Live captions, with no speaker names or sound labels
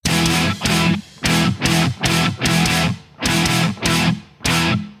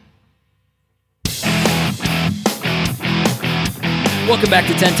Welcome back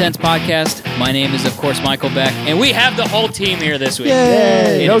to 1010's podcast. My name is, of course, Michael Beck, and we have the whole team here this week.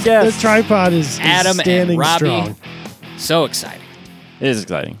 Yay! No guess. The tripod is Adam standing and Robbie. strong. So exciting. It is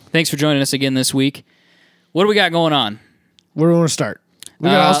exciting. Thanks for joining us again this week. What do we got going on? Where do we want to start? We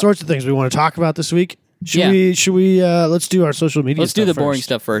got all sorts of things we want to talk about this week. Should we let's do our social media Let's stuff do the first. boring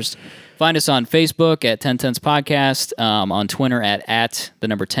stuff first. Find us on Facebook at 1010's podcast, on Twitter at the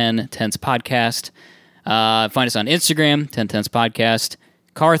number 1010's podcast. Find us on Instagram, 1010's podcast.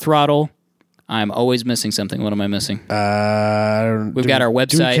 Car Throttle. I'm always missing something. What am I missing? We've got our website.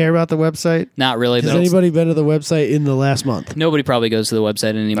 Do we care about the website? Not really. Has anybody been to the website in the last month? Nobody probably goes to the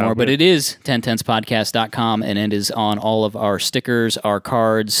website anymore, but it is 1010spodcast.com, and it is on all of our stickers, our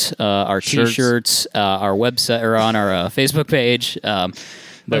cards, our T-shirts, our website, or on our Facebook page.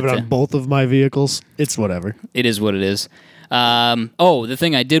 But on both of my vehicles, it's whatever. It is what it is. The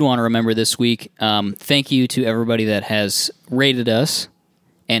thing I did want to remember this week, thank you to everybody that has rated us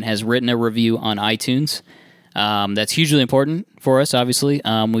and has written a review on iTunes. That's hugely important for us, obviously.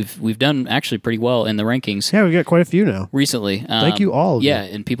 We've done actually pretty well in the rankings. Yeah, we got quite a few now. Recently. Thank you all of you.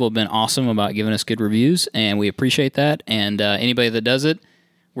 And people have been awesome about giving us good reviews, and we appreciate that. And anybody that does it,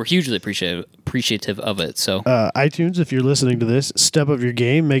 we're hugely appreciative of it. So iTunes, if you're listening to this, step up your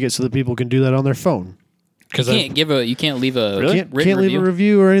game, make it so that people can do that on their phone. You can't leave a Can't written leave review? a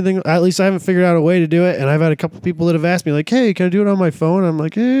review or anything. At least I haven't figured out a way to do it. And I've had a couple people that have asked me, like, "Hey, can I do it on my phone?" I'm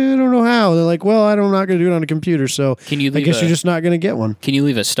like, I don't know how. And they're like, "Well, I'm not going to do it on a computer, so Can you I leave guess you're just not going to get one." Can you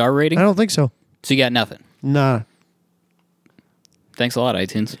leave a star rating? I don't think so. So you got nothing. Nah. Thanks a lot,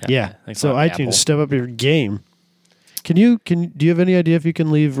 iTunes. Yeah. Thanks So a lot, iTunes, Apple. step up your game. Do you have any idea if you can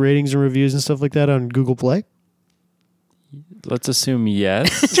leave ratings and reviews and stuff like that on Google Play? Let's assume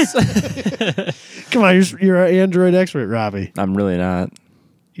yes. Come on, you're an Android expert, Robbie. I'm really not.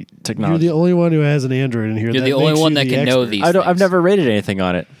 Technology. You're the only one who has an Android in here. You're That the only makes one you that the can know expert. these. I've things. never rated anything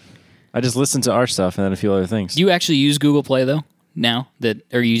on it. I just listen to our stuff and then a few other things. Do you actually use Google Play though? Now or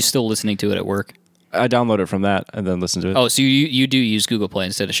are you still listening to it at work? I download it from that and then listen to it. Oh, so you do use Google Play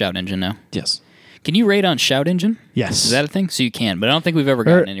instead of Shout Engine now? Yes. Can you rate on Shout Engine? Yes. Is that a thing? So you can, but I don't think we've ever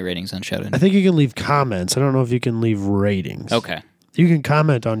gotten any ratings on Shout I Engine. think you can leave comments. I don't know if you can leave ratings. Okay. You can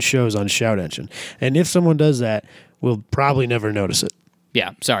comment on shows on Shout Engine. And if someone does that, we'll probably never notice it.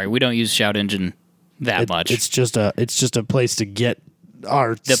 Yeah. Sorry, we don't use Shout Engine that much. It's just a place to get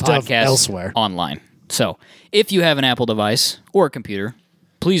our The stuff podcast elsewhere. online. So if you have an Apple device or a computer,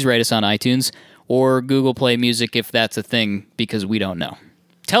 please rate us on iTunes or Google Play Music if that's a thing, because we don't know.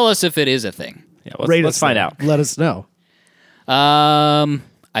 Tell us if it is a thing. Yeah, Rate let's us find there. out. Let us know.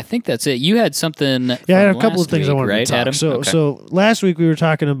 I think that's it. You had something. Yeah, I had from a couple last of things I week, wanted right, to talk. Adam? So last week we were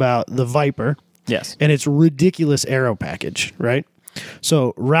talking about the Viper Yes. and its ridiculous aero package, right?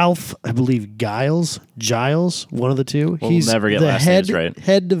 So Ralph, I believe Giles, one of the two. We'll He's never get the last names right.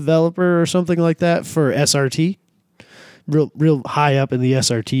 head developer or something like that for SRT. Real high up in the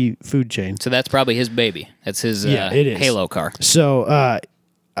SRT food chain. So that's probably his baby. That's his Yeah, it is. Halo car. So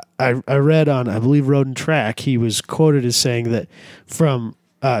I read on, I believe, Road and Track, he was quoted as saying that from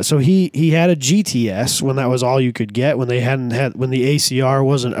so he had a GTS when that was all you could get, when the ACR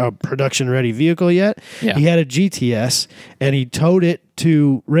wasn't a production ready vehicle yet. Yeah. He had a GTS and he towed it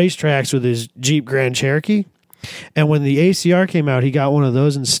to racetracks with his Jeep Grand Cherokee. And when the ACR came out, he got one of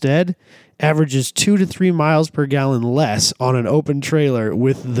those instead. Averages 2 to 3 miles per gallon less on an open trailer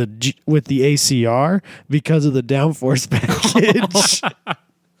with the ACR because of the downforce package.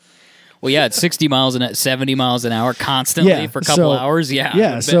 Well, yeah, it's 70 miles an hour constantly for a couple hours. Yeah.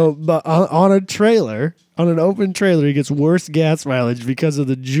 Yeah. So, but on a trailer, on an open trailer, he gets worse gas mileage because of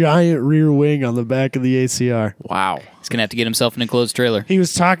the giant rear wing on the back of the ACR. Wow. He's going to have to get himself an enclosed trailer. He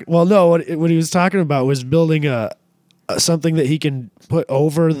was talking. Well, no, what he was talking about was building something that he can put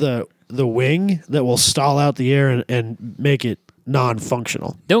over the wing that will stall out the air and make it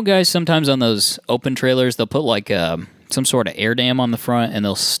non-functional. Don't guys sometimes on those open trailers, they'll put like some sort of air dam on the front and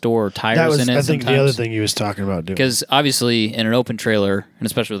they'll store tires That was, in it I think, sometimes? the other thing he was talking about doing. Because obviously in an open trailer, and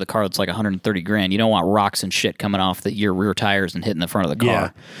especially with a car that's like $130,000, you don't want rocks and shit coming off your rear tires and hitting the front of the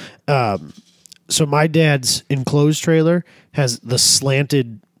car. Yeah. So my dad's enclosed trailer has the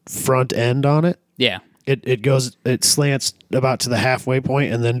slanted front end on it. Yeah. It slants about to the halfway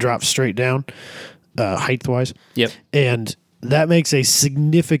point and then drops straight down, height-wise. Yep. And that makes a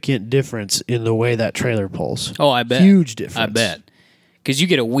significant difference in the way that trailer pulls. Oh, I bet. Huge difference. I bet. Because you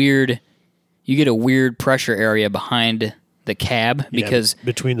get a weird pressure area behind the cab because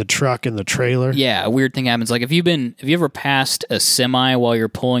between the truck and the trailer. Yeah, a weird thing happens. Like have you ever passed a semi while you're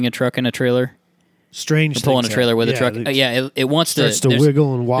pulling a truck in a trailer? Strange. Pulling a trailer with a truck. It wants starts to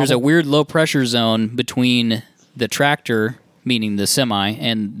wiggle and wobble. There's a weird low pressure zone between the tractor meaning the semi,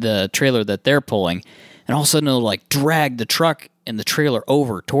 and the trailer that they're pulling, and all of a sudden it'll like drag the truck and the trailer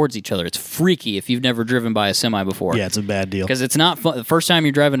over towards each other. It's freaky if you've never driven by a semi before. Yeah, it's a bad deal. Because it's not fun. The first time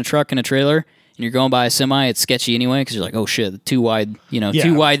you're driving a truck and a trailer and you're going by a semi, it's sketchy anyway because you're like, oh shit, two wide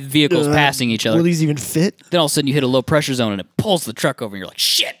vehicles passing each other. Will these even fit? Then all of a sudden you hit a low pressure zone and it pulls the truck over and you're like,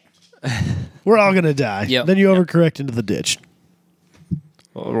 shit. We're all going to die. Yep. Then you overcorrect into the ditch.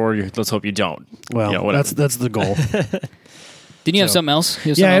 Or let's hope you don't. Well, that's the goal. Didn't you have something else?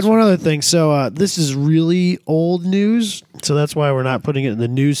 Yeah, I had one other thing. So this is really old news, so that's why we're not putting it in the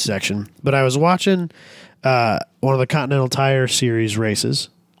news section. But I was watching one of the Continental Tire Series races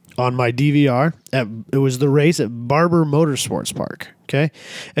on my DVR. It was the race at Barber Motorsports Park. Okay,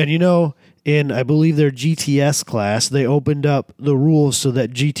 and in I believe their GTS class, they opened up the rules so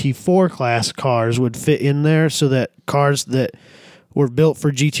that GT4 class cars would fit in there, so that cars that were built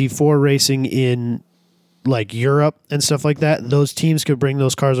for GT4 racing in like Europe and stuff like that, those teams could bring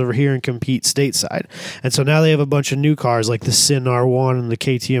those cars over here and compete stateside. And so now they have a bunch of new cars like the Sin R1 and the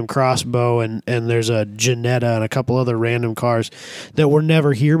KTM Crossbow, and there's a Janetta and a couple other random cars that were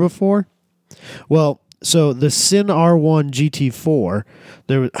never here before. Well, so the Sin R1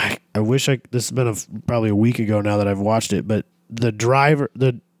 GT4, I wish this has been probably a week ago now that I've watched it, but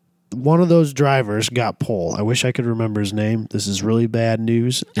one of those drivers got pole. I wish I could remember his name. This is really bad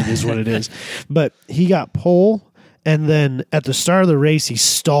news. It is what it is. But he got pole, and then at the start of the race, he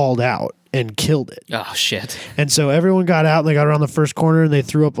stalled out and killed it. Oh, shit. And so everyone got out, and they got around the first corner, and they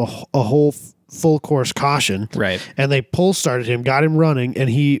threw up a whole full course caution. Right. And they pole started him, got him running, and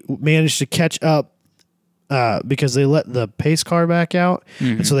he managed to catch up because they let the pace car back out,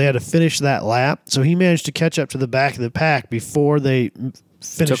 and so they had to finish that lap. So he managed to catch up to the back of the pack before they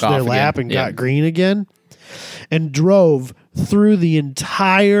finished their lap and got green again, and drove through the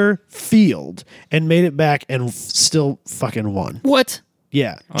entire field and made it back and still fucking won. What?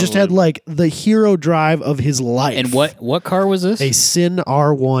 Yeah. Just had like the hero drive of his life. And what car was this? A Sin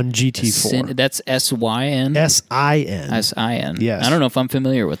R1 GT4. That's S-Y-N? S-I-N. S-I-N. Yes. I don't know if I'm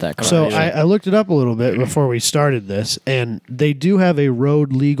familiar with that car. So I looked it up a little bit before we started this, and they do have a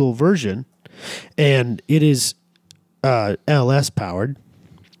road legal version, and it is LS powered,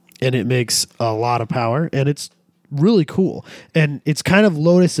 and it makes a lot of power, and it's really cool. And it's kind of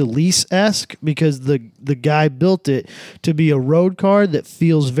Lotus Elise-esque because the guy built it to be a road car that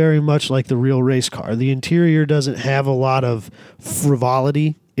feels very much like the real race car. The interior doesn't have a lot of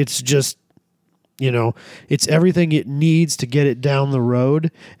frivolity. It's just, it's everything it needs to get it down the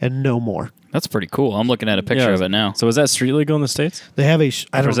road and no more. That's pretty cool. I'm looking at a picture of it now. So is that street legal in the States? They have I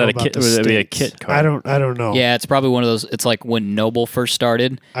don't know about about the Would it be a States. kit car? I don't know. Yeah, it's probably one of those. It's like when Noble first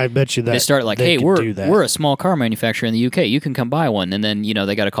started. I bet you that They started like, they hey, could do that. we're a small car manufacturer in the UK. You can come buy one. And then,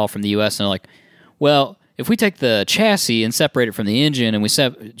 they got a call from the US and they're like, well, if we take the chassis and separate it from the engine and we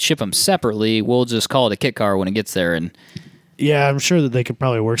ship them separately, we'll just call it a kit car when it gets there. And yeah, I'm sure that they could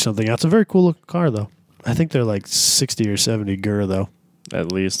probably work something out. It's a very cool looking car, though. I think they're like 60 or 70 gur, though. At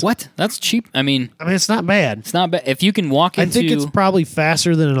least. What? That's cheap. I mean, it's not bad. It's not bad. If you can walk into... I think it's probably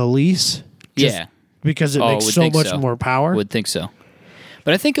faster than an Elise. Yeah. Because it makes so much more power. Would think so.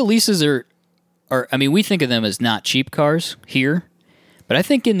 But I think Elises are... I mean, we think of them as not cheap cars here. But I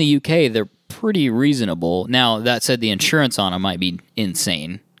think in the UK, they're pretty reasonable. Now, that said, the insurance on them might be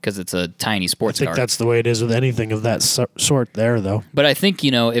insane because it's a tiny sports car. I think that's the way it is with anything of that sort there, though. But I think,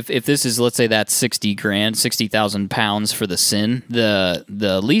 if this is, let's say that's 60,000 pounds for the Sin,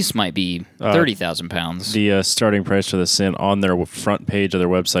 the lease might be 30,000 pounds. The starting price for the Sin on their front page of their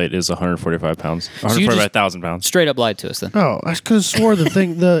website is 145 pounds. 145,000 pounds. Straight up lied to us then. Oh, I could have swore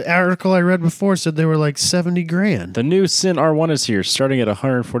the article I read before said they were like 70 grand. The new Sin R1 is here, starting at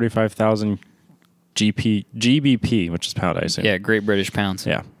 145,000 GBP, which is pound, I assume. Yeah, Great British Pounds.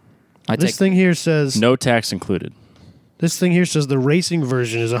 Yeah. This thing here says... No tax included. This thing here says the racing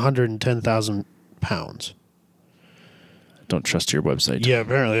version is 110,000 pounds. Don't trust your website. Yeah,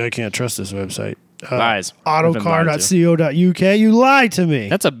 apparently I can't trust this website. Lies. Autocar.co.uk. You lied to me.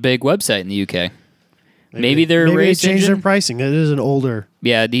 That's a big website in the UK. Maybe their they race changed engine? their pricing. It is an older...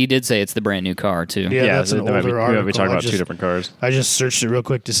 Yeah, he did say it's the brand new car, too. Yeah, that's an older article. We talking about two different cars. I just searched it real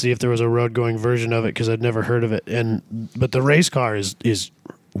quick to see if there was a road-going version of it because I'd never heard of it. But the race car is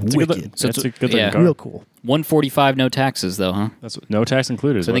wicked. So it's a good looking car. Real cool. 145, no taxes, though, huh? That's no tax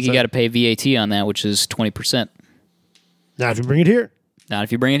included. So I think you got to pay VAT on that, which is 20%. Now, if you bring it here... Not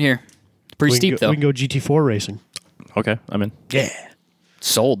if you bring it here. It's pretty steep, though. We can go GT4 racing. Okay, I'm in. Yeah.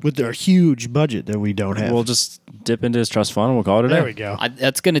 Sold. With their huge budget that we don't have. We'll just dip into his trust fund and we'll call it a day. There we go.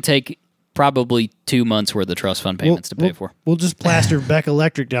 That's going to take probably 2 months worth of trust fund payments to pay for. We'll just plaster Beck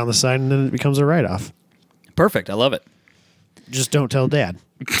Electric down the side and then it becomes a write-off. Perfect. I love it. Just don't tell Dad.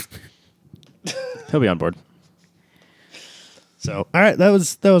 He'll be on board. So, all right, that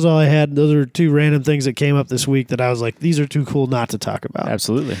was all I had. Those are two random things that came up this week that I was like, these are too cool not to talk about.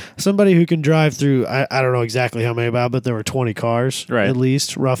 Absolutely. Somebody who can drive through, I don't know exactly how many about, but there were 20 cars, at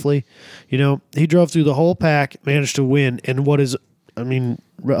least, roughly. You know, he drove through the whole pack, managed to win in what is, I mean,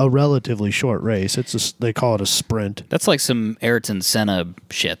 a relatively short race. They call it a sprint. That's like some Ayrton Senna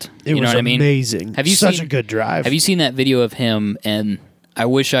shit. It was amazing. Have you Such seen, a good drive. Have you seen that video of him? And I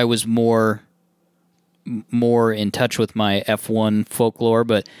wish I was more in touch with my F1 folklore,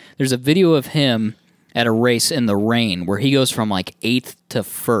 but there's a video of him at a race in the rain where he goes from like 8th to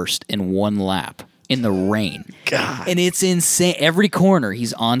 1st in one lap in the rain. God. And it's insane. Every corner,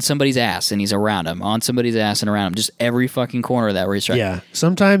 he's on somebody's ass and he's around him, on somebody's ass and around him. Just every fucking corner of that racetrack. Yeah.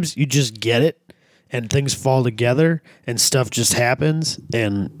 Sometimes you just get it and things fall together and stuff just happens.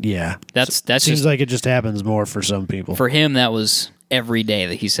 And yeah, that seems just like it just happens more for some people. For him, that was every day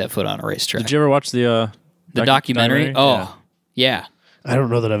that he set foot on a racetrack. Did you ever watch the documentary? Oh, yeah. I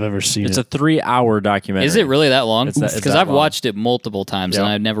don't know that I've ever seen it. It's a 3-hour documentary. Is it really that long? Because I've long. watched it multiple times and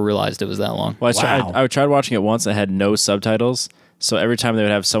I never realized it was that long. Well, I tried watching it once. I had no subtitles, so every time they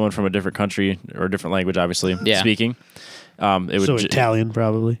would have someone from a different country or a different language, obviously speaking, it would Italian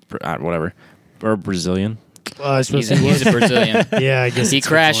probably, whatever, or Brazilian. Well, I suppose he's a Brazilian. Yeah, I guess he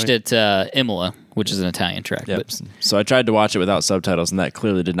crashed at Imola, which is an Italian track. Yep. But So I tried to watch it without subtitles, and that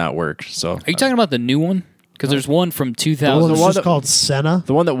clearly did not work. So are you talking about the new one? Because there's one from 2000. The one that's called Senna.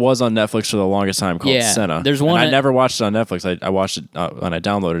 The one that was on Netflix for the longest time called Senna. There's one. And I never watched it on Netflix. I watched it and I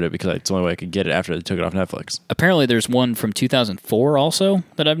downloaded it because it's the only way I could get it after they took it off Netflix. Apparently, there's one from 2004 also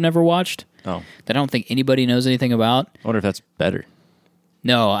that I've never watched. Oh, that I don't think anybody knows anything about. I wonder if that's better.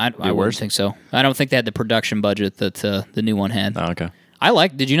 No, I wouldn't think so. I don't think they had the production budget that the new one had. Oh, okay.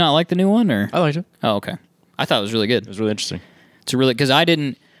 Did you not like the new one? Or? I liked it. Oh, okay. I thought it was really good. It was really interesting. Because I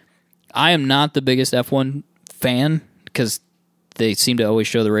am not the biggest F1 fan because they seem to always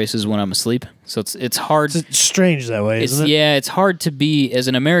show the races when I'm asleep. So it's hard. It's strange that way, isn't it? Yeah, it's hard to be, as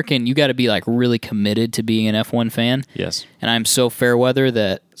an American, you got to be like really committed to being an F1 fan. Yes. And I'm so fair weather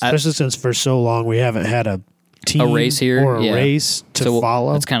that... Especially since for so long we haven't had a team race here or a race to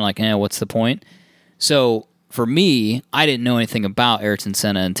follow. It's kind of like, what's the point? So for me, I didn't know anything about Ayrton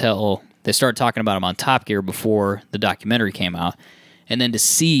Senna until they started talking about him on Top Gear before the documentary came out. And then to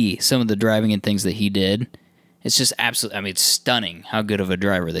see some of the driving and things that he did, it's just absolutely, it's stunning how good of a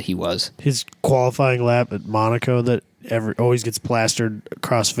driver that he was. His qualifying lap at Monaco that always gets plastered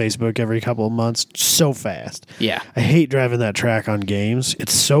across Facebook every couple of months. So fast. Yeah. I hate driving that track on games.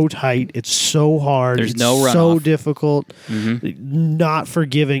 It's so tight. It's so hard. There's it's no runoff. So difficult. Mm-hmm. Not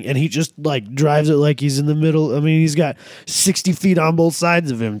forgiving. And he just like drives it like he's in the middle. I mean, he's got 60 feet on both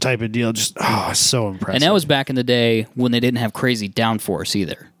sides of him type of deal. Just, so impressive. And that was back in the day when they didn't have crazy downforce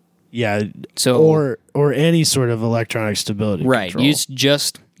either. Yeah. So or any sort of electronic stability. Right. Control. It's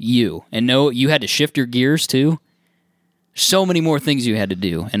just you. And you had to shift your gears too. So many more things you had to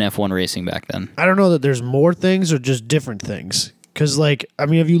do in F1 racing back then. I don't know that there's more things or just different things. Because,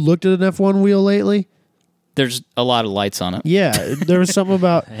 have you looked at an F1 wheel lately? There's a lot of lights on it. Yeah, there was something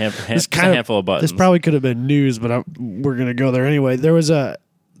about a handful of buttons. This probably could have been news, but we're going to go there anyway. There was the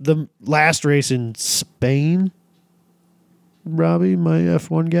last race in Spain. Robbie, my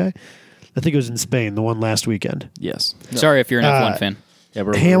F1 guy. I think it was in Spain, the one last weekend. Yes. Sorry if you're an F1 fan. Yeah,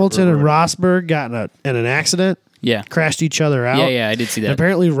 Hamilton and Rosberg got in an accident. Yeah. Crashed each other out. Yeah, I did see that. And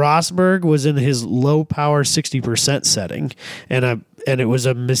apparently Rosberg was in his low power 60% setting. And it was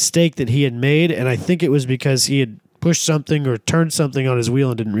a mistake that he had made, and I think it was because he had pushed something or turned something on his wheel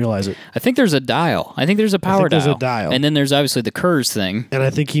and didn't realize it. I think there's a dial. I think there's a power dial. There's a dial. And then there's obviously the KERS thing. And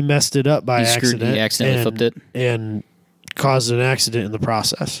I think he messed it up by accident. He accidentally flipped it. And caused an accident in the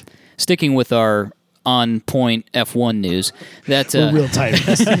process. Sticking with our on-point F1 news, that we're real tight.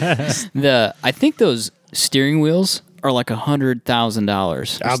 I think those steering wheels are like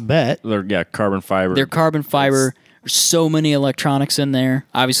 $100,000. I bet. They're carbon fiber. They're carbon fiber. There's so many electronics in there.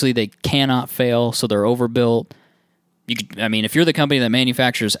 Obviously, they cannot fail, so they're overbuilt. If you're the company that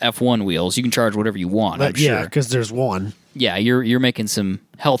manufactures F1 wheels, you can charge whatever you want. I'm sure. Yeah, because there's one. Yeah, you're making some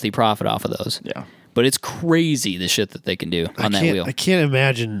healthy profit off of those. Yeah. But it's crazy the shit that they can do on that wheel. I can't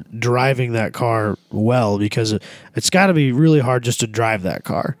imagine driving that car well because it's got to be really hard just to drive that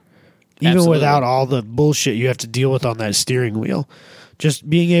car. Even Absolutely. without all the bullshit you have to deal with on that steering wheel. Just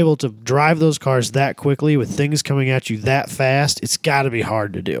being able to drive those cars that quickly with things coming at you that fast, it's got to be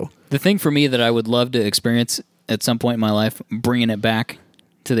hard to do. The thing for me that I would love to experience at some point in my life, bringing it back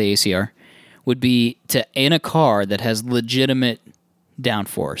to the ACR, would be in a car that has legitimate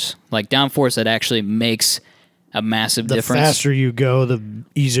downforce. Like downforce that actually makes a massive the difference. The faster you go, the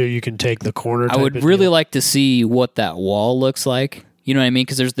easier you can take the corner. I would really like to see what that wall looks like. You know what I mean?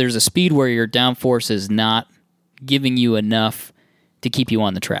 Because there's a speed where your downforce is not giving you enough to keep you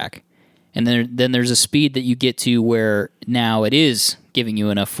on the track. And then there's a speed that you get to where now it is giving you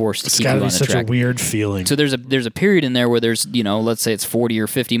enough force to keep you on the track. It's got to be such a weird feeling. So there's a period in there where there's, let's say it's 40 or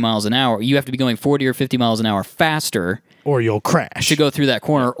 50 miles an hour. You have to be going 40 or 50 miles an hour faster, or you'll crash. To go through that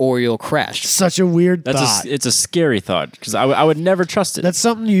corner, or you'll crash. Such a weird thought. It's a scary thought because I would never trust it. That's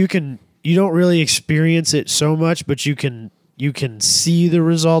something you don't really experience it so much, but you can see the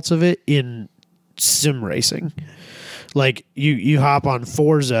results of it in sim racing. Like you hop on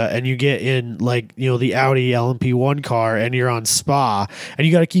Forza and you get in the Audi LMP1 car and you're on Spa and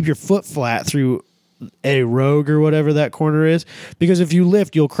you got to keep your foot flat through a rogue or whatever that corner is, because if you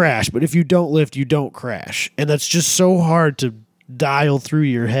lift you'll crash, but if you don't lift you don't crash, and that's just so hard to dial through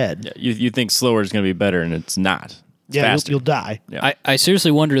your head. Yeah, you think slower is going to be better and it's not. It's faster. You'll die. Yeah. I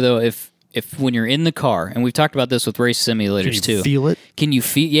seriously wonder though if when you're in the car, and we've talked about this with race simulators too. Feel it? Can you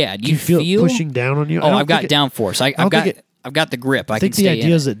feel? Yeah, do you feel it pushing down on you? Oh, I've got downforce. I've got the grip. I think the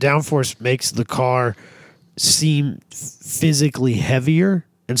idea is that downforce makes the car seem physically heavier,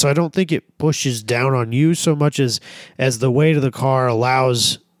 and so I don't think it pushes down on you so much as the weight of the car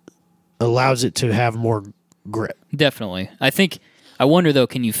allows it to have more grip. Definitely. I wonder though,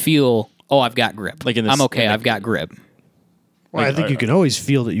 can you feel? Oh, I've got grip. I'm okay. I've got grip. Well, I think you can always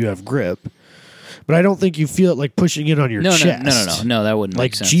feel that you have grip, but I don't think you feel it like pushing it on your chest. No, that wouldn't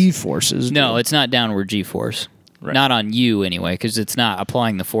make sense. Like G-forces. No, it's not downward G-force. Right. Not on you anyway, because it's not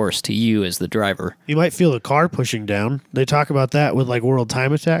applying the force to you as the driver. You might feel the car pushing down. They talk about that with World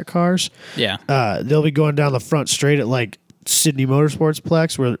Time Attack cars. Yeah. They'll be going down the front straight at Sydney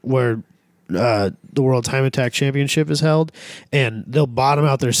Motorsportsplex where the World Time Attack Championship is held, and they'll bottom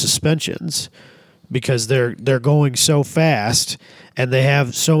out their suspensions because they're going so fast and they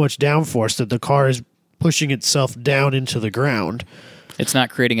have so much downforce that the car is pushing itself down into the ground. It's not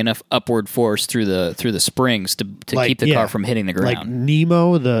creating enough upward force through the springs to keep the car from hitting the ground. Like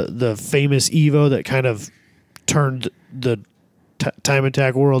Nemo, the famous Evo that kind of turned the Time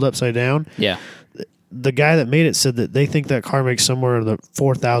Attack world upside down. Yeah. The guy that made it said that they think that car makes somewhere in the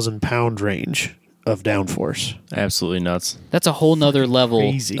 4,000 pound range of downforce. Absolutely nuts. That's a whole nother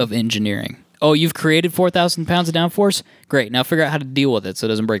level of engineering. Oh, you've created 4,000 pounds of downforce? Great. Now figure out how to deal with it so it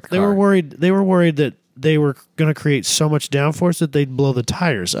doesn't break the car. They were worried that they were going to create so much downforce that they'd blow the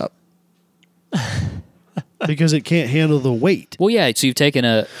tires up. Because it can't handle the weight. Well, yeah, so you've taken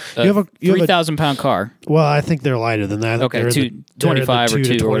a 3,000-pound car. Well, I think they're lighter than that. Okay, 25 or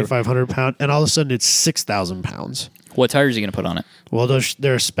 2,500 pound, and all of a sudden it's 6,000 pounds. What tires are you going to put on it? Well,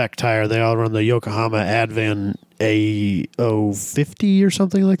 they're a spec tire. They all run the Yokohama Advan A050 or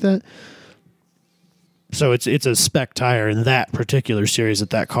something like that. So it's a spec tire in that particular series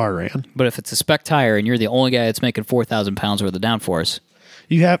that car ran. But if it's a spec tire and you're the only guy that's making 4,000 pounds worth of downforce,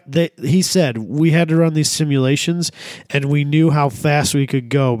 he said we had to run these simulations and we knew how fast we could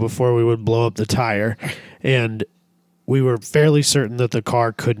go before we would blow up the tire, and we were fairly certain that the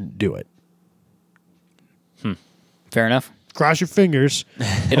car couldn't do it. Fair enough. Cross your fingers.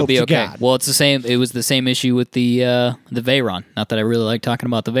 It'll be okay. God. Well, it's the same. It was the same issue with the Veyron. Not that I really like talking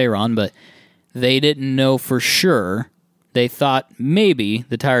about the Veyron, but they didn't know for sure. They thought maybe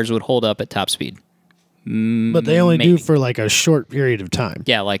the tires would hold up at top speed. But they only do for a short period of time.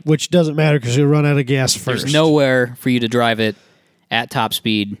 Yeah, which doesn't matter because you'll run out of gas first. There's nowhere for you to drive it at top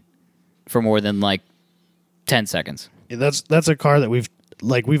speed for more than 10 seconds. Yeah, that's a car that we've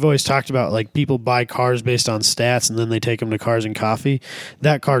always talked about. People buy cars based on stats and then they take them to Cars and Coffee.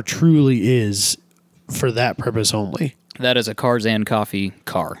 That car truly is for that purpose only. That is a Cars and Coffee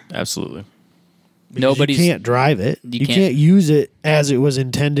car. Absolutely. You can't drive it. You can't use it as it was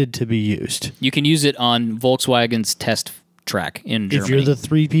intended to be used. You can use it on Volkswagen's test track in Germany. If you're the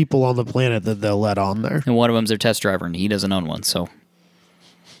 3 people on the planet that they'll let on there. And one of them's their test driver, and he doesn't own one, so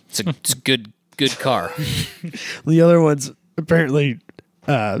it's a good car. The other one's apparently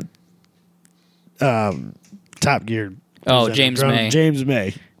Top Gear. Oh, James May. James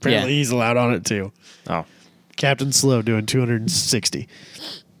May. Apparently he's allowed on it too. Oh. Captain Slow doing 260.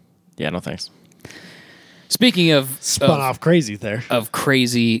 Yeah, no thanks. Speaking of spun off crazy there of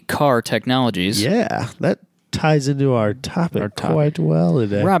crazy car technologies, yeah, that ties into our topic quite well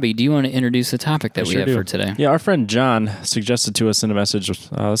today. Robbie, do you want to introduce the topic that we have for today? Yeah, our friend John suggested to us in a message. This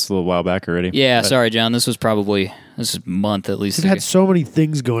is a little while back already. Yeah, sorry, John. This is a month at least. We've had so many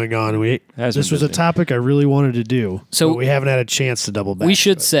things going on. This was a topic I really wanted to do, but we haven't had a chance to double back. We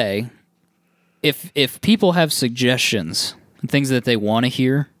should say, if people have suggestions, things that they want to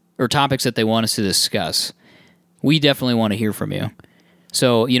hear, or topics that they want us to discuss, we definitely want to hear from you.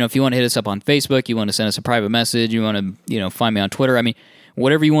 So, if you want to hit us up on Facebook, you want to send us a private message, you want to, find me on Twitter. I mean,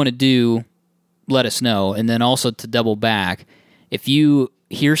 whatever you want to do, let us know. And then also to double back, if you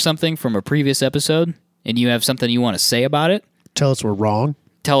hear something from a previous episode and you have something you want to say about it, tell us we're wrong.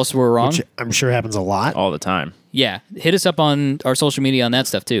 Which I'm sure happens a lot. All the time. Yeah. Hit us up on our social media on that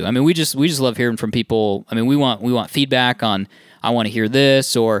stuff too. I mean, we just love hearing from people. I mean, we want feedback on, I want to hear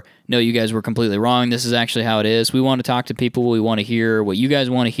this, or no, you guys were completely wrong. This is actually how it is. We want to talk to people. We want to hear what you guys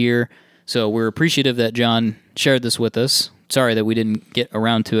want to hear. So we're appreciative that John shared this with us. Sorry that we didn't get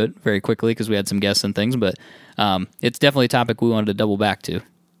around to it very quickly because we had some guests and things, but it's definitely a topic we wanted to double back to.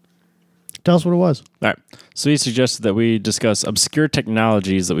 Tell us what it was. All right. So he suggested that we discuss obscure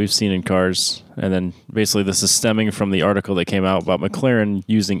technologies that we've seen in cars. And then basically this is stemming from the article that came out about McLaren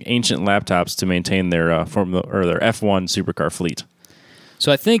using ancient laptops to maintain their their F1 supercar fleet.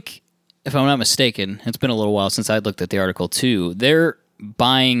 So I think, if I'm not mistaken, it's been a little while since I looked at the article too. They're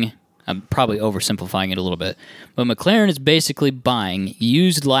buying, I'm probably oversimplifying it a little bit, but McLaren is basically buying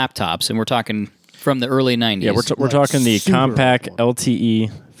used laptops, and we're talking from the early 90s. Yeah, we're talking the compact LTE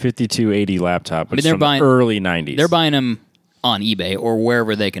 5280 laptop, which is from the early 90s. They're buying them on eBay or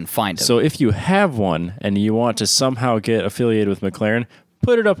wherever they can find them. So if you have one and you want to somehow get affiliated with McLaren,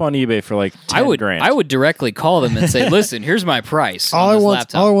 put it up on eBay for like $10,000. I would directly call them and say, listen, here's my price on this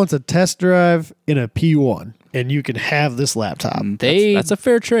laptop. All I want's a test drive in a P1, and you can have this laptop. That's a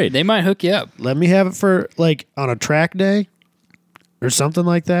fair trade. They might hook you up. Let me have it for, like, on a track day or something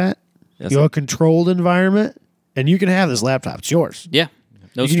like that. Yes, a controlled environment, and you can have this laptop. It's yours. Yeah.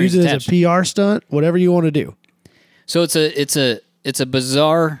 No you can strings use it attached. as a PR stunt, whatever you want to do. So it's a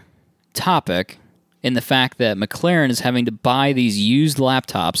bizarre topic in the fact that McLaren is having to buy these used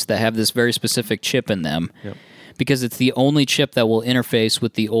laptops that have this very specific chip in them because it's the only chip that will interface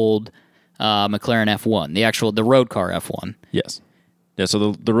with the old McLaren F1, the road car F1. Yes. Yeah,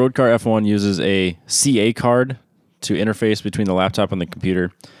 so the road car F1 uses a CA card to interface between the laptop and the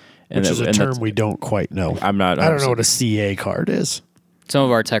computer. Which is a term we don't quite know. I don't know what a CA card is. Some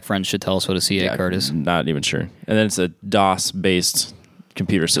of our tech friends should tell us what a CA card is. Not even sure. And then it's a DOS-based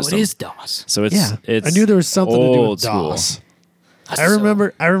computer system. It is DOS. So it's I knew there was something to do with school. DOS. I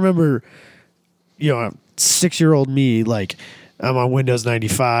remember, a 6-year-old me, like, I'm on Windows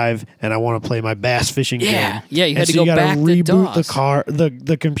 95 and I want to play my bass fishing game. Yeah, you had to go back to reboot DOS.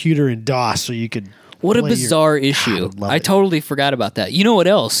 the computer in DOS so you could. What a bizarre issue. I totally forgot about that. You know what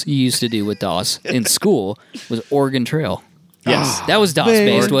else you used to do with DOS in school was Oregon Trail. Yes. That was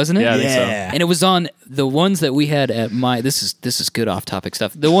DOS-based, wasn't it? Yeah, I think so. And it was on the ones that we had at my... This is good off-topic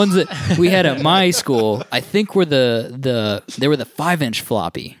stuff. The ones that we had at my school, I think were they were the 5-inch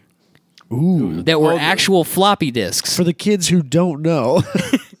floppy. Ooh. That were actual floppy disks. For the kids who don't know...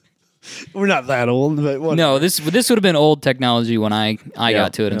 We're not that old, but whatever. No, this would have been old technology when I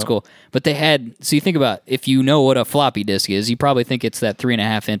got to it in school. But they had... So you think about, if you know what a floppy disk is, you probably think it's that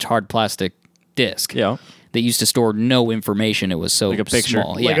 3.5-inch hard plastic disk. Yeah. That used to store no information. It was so like a picture.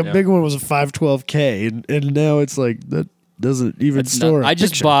 small. Like a big one was a 512K, and now it's like that doesn't even store. I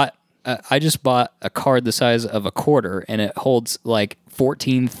just bought a card the size of a quarter, and it holds like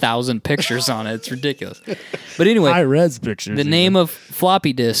 14,000 pictures on it. It's ridiculous. But anyway, high res pictures. The name of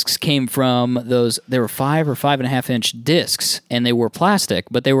floppy disks came from those. They were 5 or 5.5-inch disks, and they were plastic,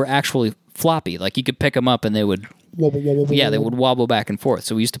 but they were actually floppy. Like you could pick them up, and they would. Yeah, they would wobble back and forth.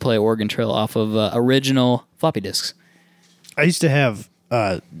 So we used to play Oregon Trail off of original floppy disks. I used to have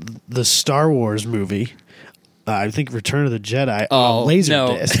the Star Wars movie. I think Return of the Jedi on a laser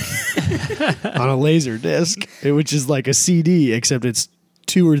disc. On a laser disc, which is like a CD, except it's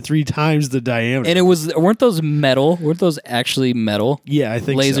 2 or 3 times the diameter. And weren't those metal? Weren't those actually metal? Yeah, I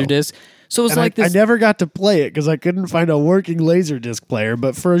think laser so. discs. So it was like I this. I never got to play it because I couldn't find a working Laserdisc player.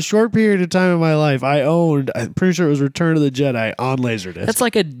 But for a short period of time in my life, I'm pretty sure it was Return of the Jedi on Laserdisc. That's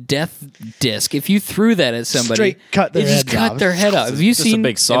like a death disc. If you threw that at somebody, straight cut their head cut off. their head off. Have you Just a seen?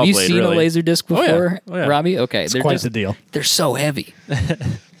 big saw Have you blade, seen really. a laser disc before, Oh, yeah. Robbie? Okay, It's quite the deal. They're so heavy.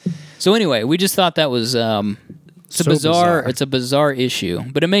 So anyway, we just thought that was it's bizarre. It's a bizarre issue,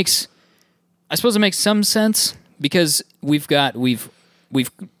 but I suppose it makes some sense because we've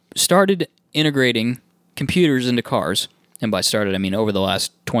started integrating computers into cars, and by started I mean over the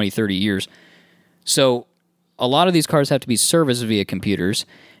last 20, 30 years. So a lot of these cars have to be serviced via computers,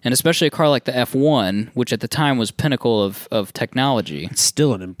 and especially a car like the F1, which at the time was pinnacle of technology. It's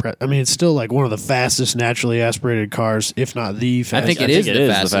still it's still like one of the fastest naturally aspirated cars, if not the fastest. I think it is the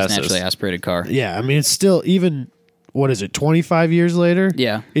fastest naturally aspirated car. Yeah, I mean, it's still, even, 25 years later?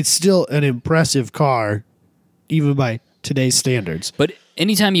 Yeah. It's still an impressive car, even by today's standards. But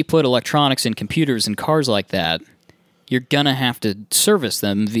anytime you put electronics and computers in cars like that, you're going to have to service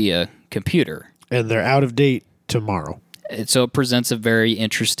them via computer. And they're out of date tomorrow. So it presents a very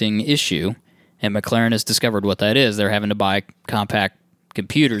interesting issue, and McLaren has discovered what that is. They're having to buy compact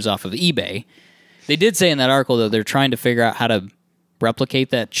computers off of eBay. They did say in that article, though, they're trying to figure out how to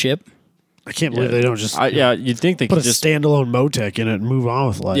replicate that chip. I can't believe they don't just you'd think they put could a just standalone Motec in it and move on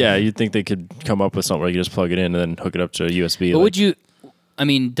with life. Yeah, you'd think they could come up with something where you just plug it in and then hook it up to a USB. But would you? I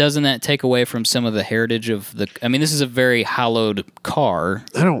mean, doesn't that take away from some of the heritage of the? I mean, this is a very hallowed car.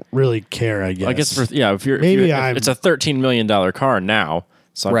 I don't really care, I guess. I guess if it's a $13 million car now,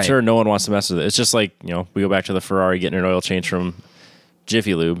 so I'm sure no one wants to mess with it. It's just like, we go back to the Ferrari getting an oil change from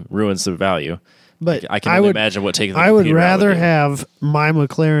Jiffy Lube ruins the value. But I can only imagine what taking the I would computer out rather do. have my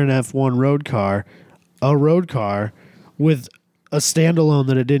McLaren F1 a road car with a standalone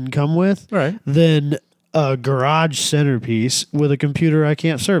that it didn't come with, Right. than a garage centerpiece with a computer I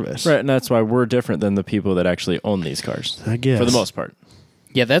can't service. Right, and that's why we're different than the people that actually own these cars. I guess. For the most part.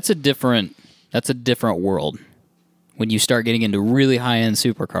 Yeah, that's a different world when you start getting into really high-end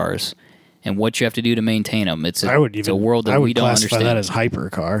supercars and what you have to do to maintain them. It's a world that we don't understand. I would classify that as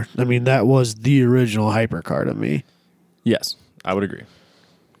hypercar. I mean, that was the original hypercar to me. Yes, I would agree.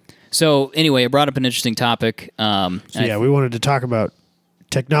 So anyway, it brought up an interesting topic. We wanted to talk about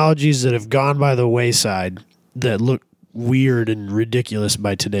technologies that have gone by the wayside that look weird and ridiculous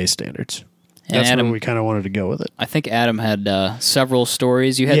by today's standards. That's Adam, where we kind of wanted to go with it. I think Adam had several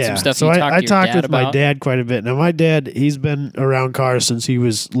stories. You had some stuff so you talked to I your talked dad with about. my dad quite a bit. Now, my dad, he's been around cars since he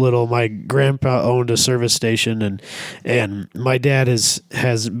was little. My grandpa owned a service station, and my dad has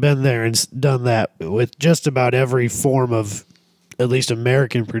been there and done that with just about every form of at least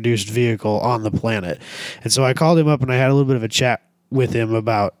American-produced vehicle on the planet. And so I called him up, and I had a little bit of a chat with him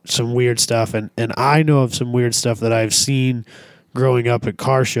about some weird stuff, and I know of some weird stuff that I've seen growing up at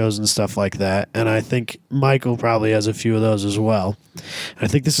car shows and stuff like that, and I think Michael probably has a few of those as well. I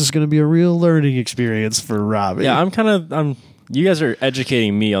think this is going to be a real learning experience for Robbie. Yeah, you guys are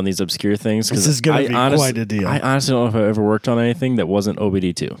educating me on these obscure things. This is going to be quite a deal. I honestly don't know if I ever worked on anything that wasn't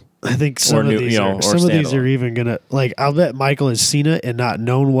OBD2. I think some of these are even going to, like, I'll bet Michael has seen it and not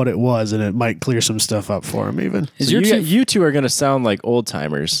known what it was, and it might clear some stuff up for him even. You two are going to sound like old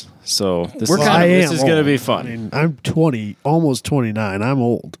timers, so this is going to be fun. I mean, I'm 20, almost 29. I'm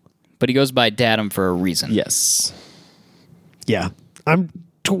old. But he goes by Datum for a reason. Yes. Yeah. I'm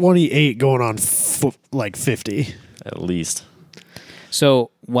 28 going on 50. At least.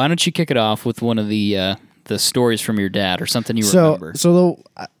 So why don't you kick it off with one of the stories from your dad or something you remember? So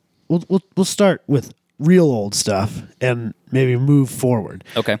we'll start with real old stuff and maybe move forward.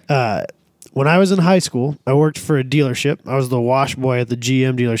 Okay. When I was in high school, I worked for a dealership. I was the wash boy at the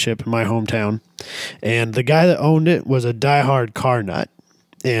GM dealership in my hometown, and the guy that owned it was a diehard car nut,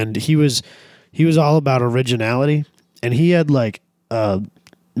 and he was all about originality, and he had like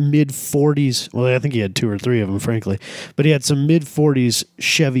mid-40s, well, I think he had 2 or 3 of them, frankly, but he had some mid-40s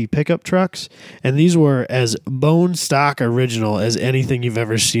Chevy pickup trucks, and these were as bone stock original as anything you've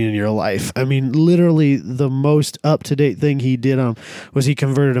ever seen in your life. I mean, literally the most up-to-date thing he did was he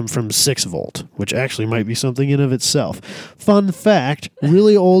converted them from 6-volt, which actually might be something in of itself. Fun fact,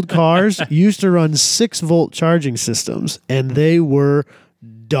 really old cars used to run 6-volt charging systems, and they were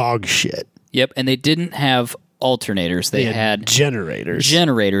dog shit. Yep, and they didn't have alternators. They had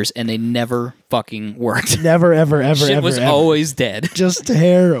generators, and they never fucking worked. Never, ever, ever, Shit ever, was ever. always dead. Just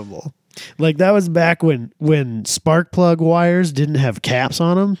terrible. Like, that was back when spark plug wires didn't have caps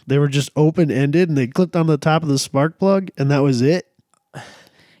on them. They were just open-ended, and they clipped on the top of the spark plug, and that was it.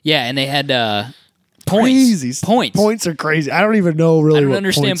 Yeah, and they had points. Points are crazy. I don't even know really I don't what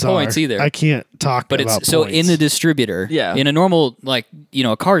understand points are. either. I can't talk but about it's so points. in the distributor. Yeah. In a normal, like,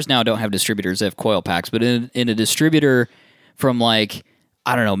 cars now don't have distributors, they have coil packs, but in a distributor from, like,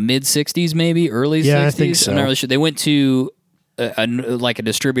 I don't know, mid 60s maybe, early 60s. I think so. I'm not really sure. They went to a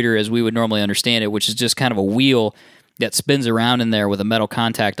distributor as we would normally understand it, which is just kind of a wheel that spins around in there with a metal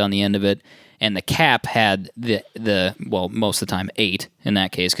contact on the end of it. And the cap had most of the time 8 in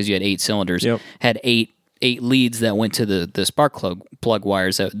that case, because you had 8 cylinders. Yep. Had eight leads that went to the spark plug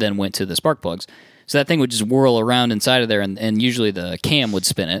wires that then went to the spark plugs. So that thing would just whirl around inside of there, and usually the cam would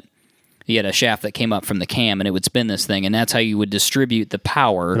spin it. You had a shaft that came up from the cam, and it would spin this thing, and that's how you would distribute the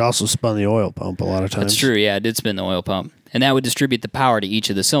power. It also spun the oil pump a lot of times. That's true, yeah, it did spin the oil pump. And that would distribute the power to each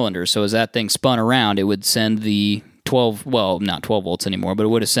of the cylinders. So as that thing spun around, it would send the not 12 volts anymore, but it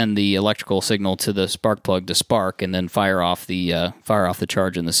would send the electrical signal to the spark plug to spark, and then fire off the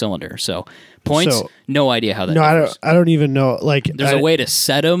charge in the cylinder. So points, no idea how that. No, differs. I don't even know. Like, there's a way to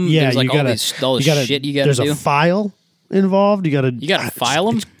set them. Yeah, there's like you gotta, all this shit you got to do. There's a file involved. You got to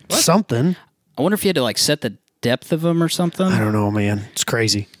file them. Something. I wonder if you had to like set the depth of them or something. I don't know, man. It's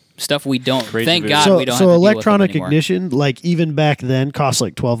crazy. Stuff we don't. Crazy Thank food. God So, we don't. so have to electronic deal with them ignition, like even back then, cost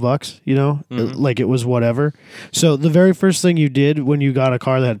like $12. You know, like it was whatever. So the very first thing you did when you got a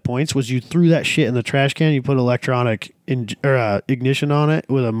car that had points was you threw that shit in the trash can. You put electronic ignition on it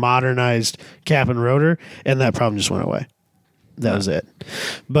with a modernized cap and rotor, and that problem just went away. That was it.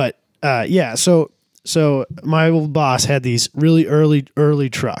 But yeah, so my old boss had these really early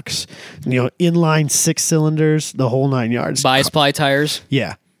trucks, you know, inline 6 cylinders, the whole 9 yards. Bias ply tires.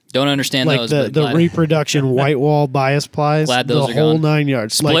 Yeah. Don't understand Like those. the but glad- reproduction white wall bias plies, Glad the those are whole gone. 9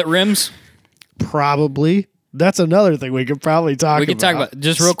 yards. split Like, rims. probably. That's another thing we could probably talk about. We could talk about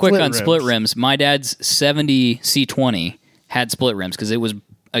just real quick on split rims. My dad's 70 C20 had split rims because it was,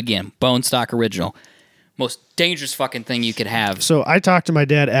 again, bone stock original. Most dangerous fucking thing you could have. So I talked to my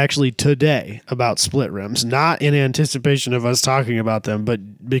dad actually today about split rims, not in anticipation of us talking about them,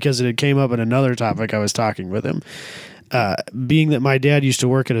 but because it came up in another topic I was talking with him. Being that my dad used to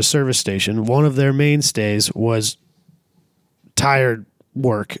work at a service station, one of their mainstays was tire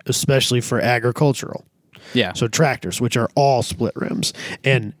work, especially for agricultural. Yeah. So tractors, which are all split rims.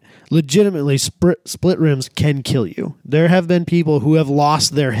 And legitimately, split rims can kill you. There have been people who have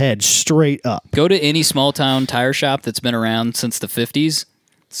lost their head straight up. Go to any small town tire shop that's been around since the 50s.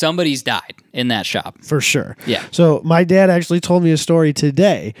 Somebody's died in that shop. For sure. Yeah. So my dad actually told me a story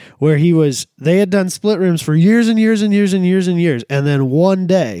today where they had done split rims for years and years and years and years and years. And then one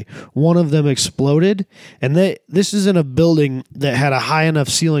day, one of them exploded. And this is in a building that had a high enough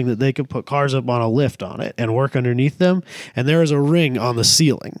ceiling that they could put cars up on a lift on it and work underneath them. And there was a ring on the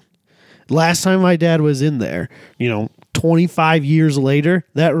ceiling. Last time my dad was in there, 25 years later,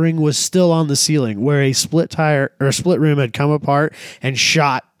 that ring was still on the ceiling where a split tire or a split rim had come apart and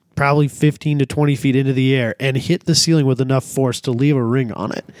shot probably 15 to 20 feet into the air and hit the ceiling with enough force to leave a ring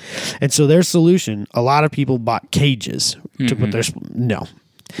on it. And so their solution, a lot of people bought cages to put their no.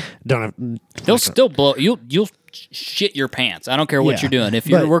 Don't have They'll still blow. You'll shit your pants. I don't care what Yeah, you're doing. If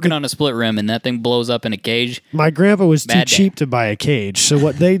you're but working on a split rim and that thing blows up in a cage, My grandpa was too Bad day. cheap to buy a cage. So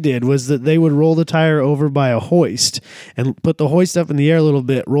what they did was that they would roll the tire over by a hoist and put the hoist up in the air a little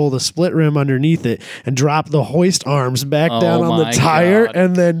bit, roll the split rim underneath it, and drop the hoist arms back down on the my tire, God.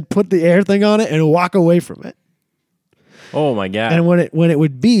 and then put the air thing on it and walk away from it. Oh my god! And when it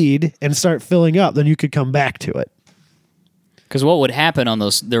would bead and start filling up, then you could come back to it. because what would happen on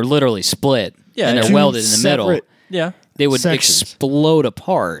those? They're literally split. Yeah, and they're Two welded in the middle. separate- yeah, They would sections. explode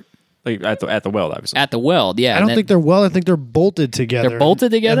apart like at the weld, obviously. at the weld. Yeah, I don't think they're well. I think they're bolted together. They're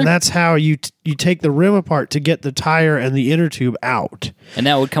bolted together? and that's how you take the rim apart to get the tire and the inner tube out. and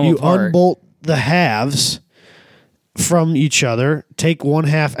that would come You apart. unbolt the halves from each other, take one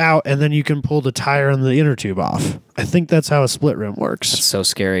half out, and then you can pull the tire and the inner tube off. I think that's how a split rim works. So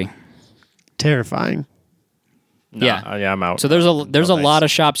scary. Terrifying. Yeah. Yeah, I'm out. So there's a Nice. lot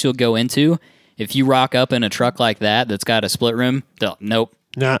of shops you'll go into. If you rock up in a truck like that's got a split rim, nope.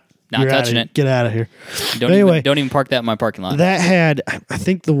 Not Not touching it. Get out of here. Don't Anyway. even park that in my parking lot. That had, I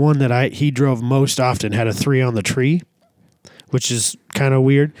think the one that he drove most often had a 3 on the tree, which is kind of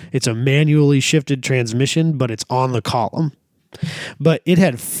weird. It's a manually shifted transmission, but it's on the column. But it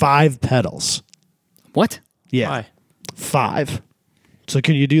had 5 pedals. What? Yeah. Why? 5. So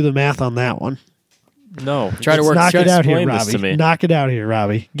can you do the math on that one? No. Try to work. Knock Try, it out here, explain this to Robbie. me. Knock it out here,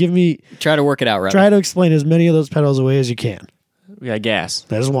 Robbie. try to work it out, right? Try to explain as many of those pedals away as you can. We got gas,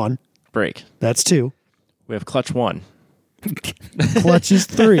 That is 1. brake. That's 2. We have clutch 1. Clutch is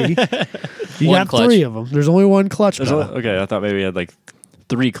 3. You One got clutch. 3 of them. There's only 1 clutch There's pedal. okay, I thought maybe we had like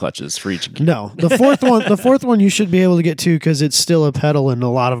 3 clutches for each. No, the fourth one you should be able to get to because it's still a pedal in a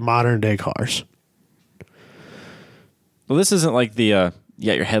lot of modern day cars. Well, this isn't like the you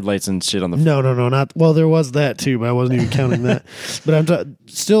got your headlights and shit on the. No, not well. There was that too, but I wasn't even counting that. But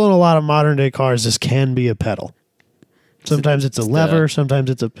still in a lot of modern day cars, this can be a pedal. Sometimes it's a lever, sometimes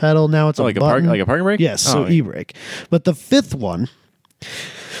it's a pedal. Now it's a like button. a parking brake. Yes, so Oh, e-brake. But the 5th one,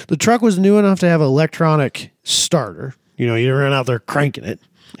 the truck was new enough to have an electronic starter. You ran out there cranking it.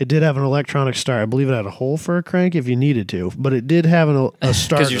 It did have an electronic start. I believe it had a hole for a crank if you needed to, but it did have a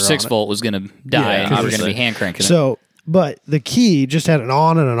starter. Because your 6 on it. volt was going to die, Yeah, and you were 'cause going to be it's- hand cranking it. So, but the key just had an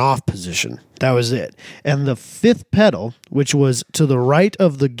on and an off position. That was it. And the 5th pedal, which was to the right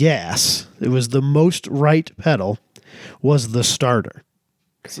of the gas, it was the most right pedal, was the starter.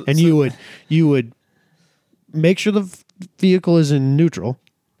 And you would make sure the vehicle is in neutral.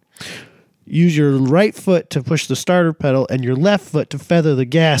 Use your right foot to push the starter pedal and your left foot to feather the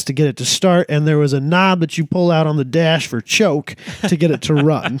gas to get it to start. And there was a knob that you pull out on the dash for choke to get it to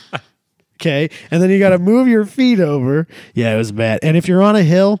run. Okay. And then you got to move your feet over. Yeah, it was bad. And if you're on a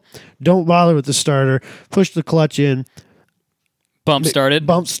hill, don't bother with the starter. Push the clutch in. Bump started.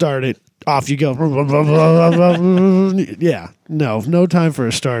 Bump start it. Off you go. Yeah. No time for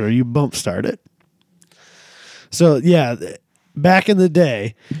a starter. You bump start it. So, yeah, back in the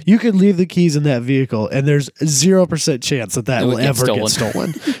day, you could leave the keys in that vehicle, and there's 0% chance that will ever get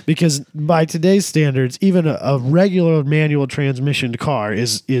stolen. Because by today's standards, even a regular manual transmission car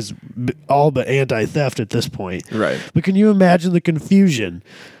is all but anti-theft at this point. Right. But can you imagine the confusion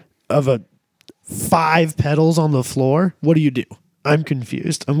of 5 pedals on the floor? What do you do? I'm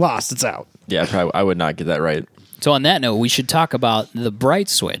confused. I'm lost. It's out. Yeah, probably, I would not get that right. So on that note, we should talk about the bright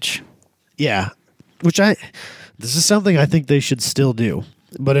switch. Yeah. This is something I think they should still do.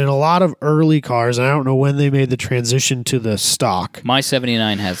 But in a lot of early cars, and I don't know when they made the transition to the stock. My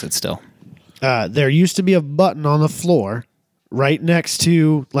 79 has it still. There used to be a button on the floor right next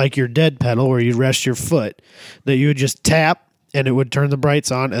to like your dead pedal where you'd rest your foot that you would just tap and it would turn the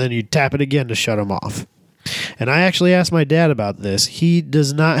brights on, and then you'd tap it again to shut them off. And I actually asked my dad about this. He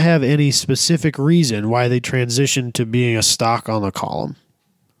does not have any specific reason why they transitioned to being a stock on the column.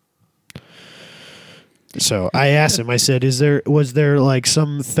 So I asked him, I said, was there like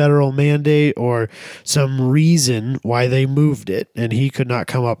some federal mandate or some reason why they moved it? And he could not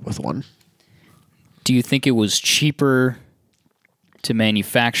come up with one. Do you think it was cheaper to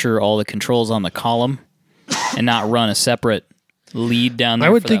manufacture all the controls on the column and not run a separate lead down there?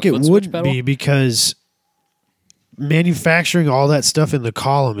 I would for think that it foot switch would pedal? be, because manufacturing all that stuff in the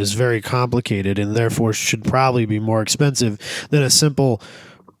column is very complicated and therefore should probably be more expensive than a simple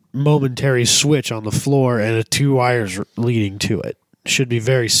momentary switch on the floor and 2 wires leading to it. Should be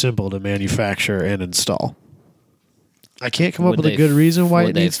very simple to manufacture and install. I can't come up with a good reason why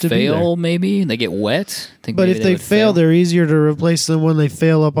it needs to be there. Fail, maybe they get wet. But if they fail, they're easier to replace than when they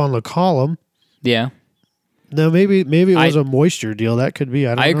fail up on the column. Yeah. No, maybe it was a moisture deal. That could be.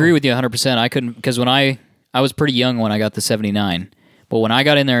 I agree with you 100%. I couldn't, because when I was pretty young when I got the 79, but when I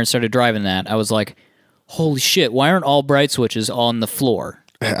got in there and started driving that, I was like, holy shit, why aren't all bright switches on the floor?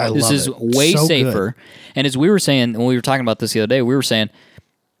 This is way safer. And as we were saying, when we were talking about this the other day, we were saying,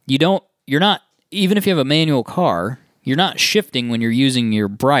 you're not, even if you have a manual car, you're not shifting when you're using your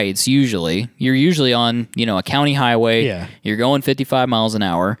brights usually. You're usually on, a county highway. Yeah. You're going 55 miles an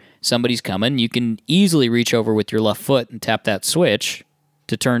hour. Somebody's coming. You can easily reach over with your left foot and tap that switch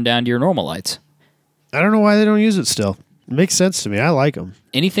to turn down to your normal lights. I don't know why they don't use it still. It makes sense to me. I like them.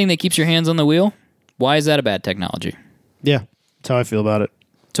 Anything that keeps your hands on the wheel, why is that a bad technology? Yeah, that's how I feel about it.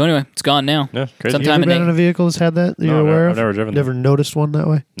 So anyway, it's gone now. Yeah, crazy. You ever been in a vehicle that's had that you're aware of? I've never driven Never noticed one that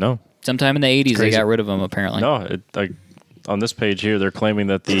way? No. Sometime in the 80s, they got rid of them, apparently. No, on this page here, they're claiming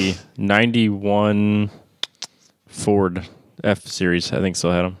that the 91 Ford F-Series, I think,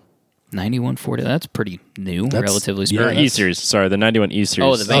 still had them. 91 Ford, that's pretty new, relatively speaking. Or E-Series, sorry, the 91 E-Series.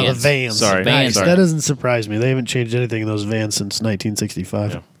 Oh, the vans. Oh, the vans. Sorry. Vans. Sorry. That doesn't surprise me. They haven't changed anything in those vans since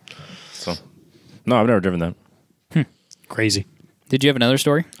 1965. Yeah. So, no, I've never driven that. Crazy. Did you have another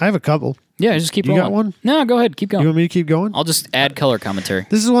story? I have a couple. Yeah, just keep You going. got one? No, go ahead. Keep going. You want me to keep going? I'll just add color commentary.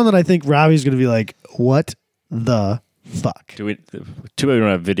 This is one that I think Robbie's going to be like, what the fuck? Too bad we don't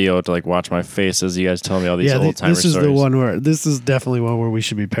have video to watch my face as you guys tell me all these old timer this is stories. the one where this is definitely one where we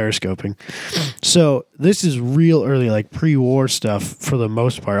should be periscoping. So this is real early, like pre-war stuff for the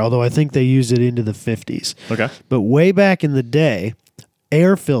most part. Although I think they used it into the 50s. Okay. But way back in the day,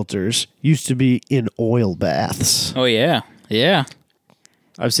 air filters used to be in oil baths. Oh, yeah. Yeah.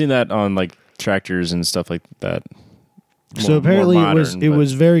 I've seen that on tractors and stuff like that. So apparently modern, it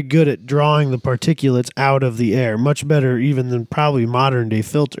was very good at drawing the particulates out of the air, much better even than probably modern day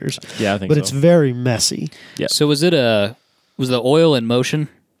filters. Yeah, I think but so. it's very messy. Yeah. So was the oil in motion?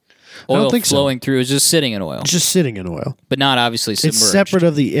 I don't Oil think so. flowing through, it was just sitting in oil, It's just sitting in oil. but not obviously submerged. It's separate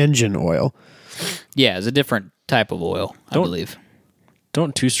of the engine oil. Yeah, it's a different type of oil, I believe.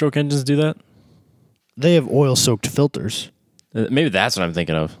 Don't two-stroke engines do that? They have oil soaked filters. Maybe that's what I'm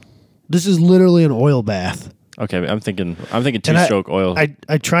thinking of. This is literally an oil bath. Okay, I'm thinking two-stroke oil.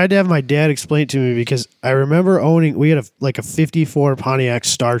 I tried to have my dad explain it to me because I remember we had a 54 Pontiac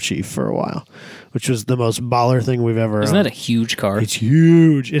Star Chief for a while, which was the most baller thing we've ever Isn't owned. that a huge car? It's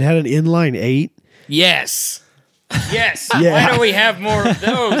huge. It had an inline 8. Yes. Yes. Yeah. Why don't we have more of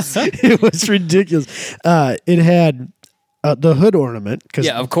those? It was ridiculous. It had the hood ornament because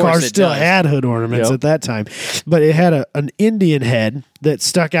Yeah, of course cars it still does. had hood ornaments Yep. at that time, but it had an Indian head that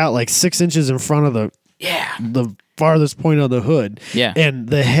stuck out like 6 inches in front of the farthest point of the hood. Yeah. And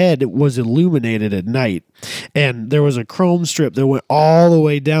the head was illuminated at night. And there was a chrome strip that went all the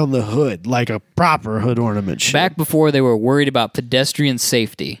way down the hood like a proper hood ornament should. Back before they were worried about pedestrian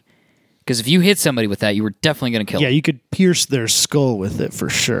safety, Because if you hit somebody with that, you were definitely going to kill Yeah, them. you could pierce their skull with it for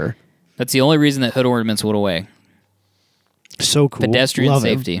sure. That's the only reason that hood ornaments went away. So cool. Pedestrian Love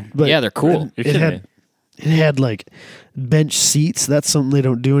safety. It. But Yeah, they're cool. It had like bench seats. That's something they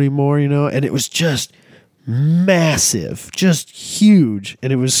don't do anymore, and it was just massive, just huge,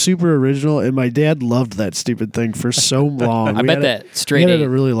 and it was super original. And my dad loved that stupid thing for so long. I bet that straight we had it eight- a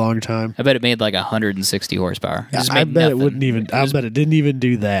really long time. I bet it made like 160 horsepower. It just I made bet nothing. it wouldn't even. I bet it didn't even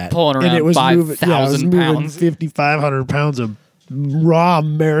do that. Pulling And around it was 5,000 moving pounds. 5,500 pounds of raw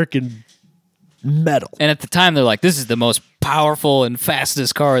American metal. And at the time, they're like, "This is the most powerful and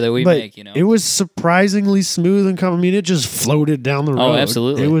fastest car that we But make." it was surprisingly smooth and calm. I mean, it just floated down the road. Oh,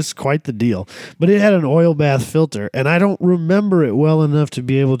 absolutely. It was quite the deal. But it had an oil bath filter, and I don't remember it well enough to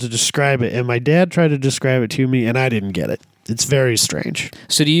be able to describe it. And my dad tried to describe it to me, and I didn't get it. It's very strange.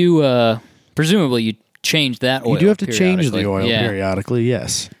 So do you? Presumably, you change that oil. You do have to change the periodically. oil Yeah. periodically,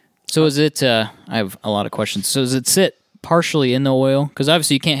 yes. So is it? I have a lot of questions. So does it sit partially in the oil? Because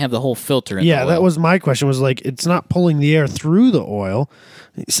obviously you can't have the whole filter in the oil. That was my question, was like, it's not pulling the air through the oil.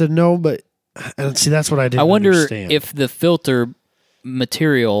 He said no, but and see, that's what I didn't I wonder understand. if the filter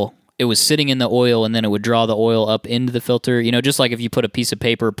material, it was sitting in the oil and then it would draw the oil up into the filter. Just like if you put a piece of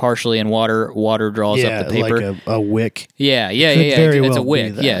paper partially in water, water draws up the paper. like a wick. Yeah. very It's a well wick.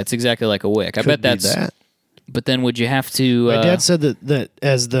 be that. Yeah, it's exactly like a wick. I Could bet be that's. that. But then would you have to? My dad said that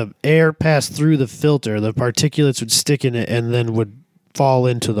as the air passed through the filter, the particulates would stick in it and then would fall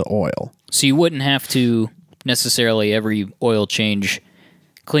into the oil. So you wouldn't have to necessarily every oil change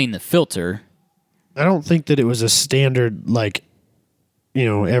clean the filter. I don't think that it was a standard, like,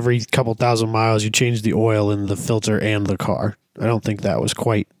 every couple thousand miles you change the oil in the filter and the car. I don't think that was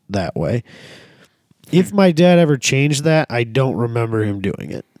quite that way. If my dad ever changed that, I don't remember him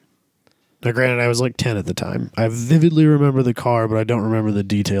doing it. Now, granted, I was like 10 at the time. I vividly remember the car, but I don't remember the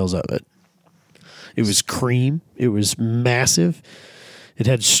details of it. It was cream. It was massive. It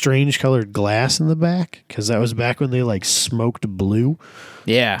had strange colored glass in the back, because that was back when they like smoked blue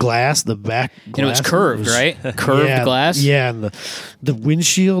Yeah. glass. The back glass. And it was curved, right? Curved glass. Yeah, and the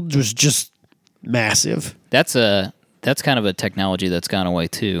windshield was just massive. That's kind of a technology that's gone away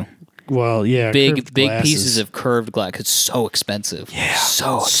too. Well, yeah, Big curved big glass pieces is of curved glass. It's so expensive. Yeah,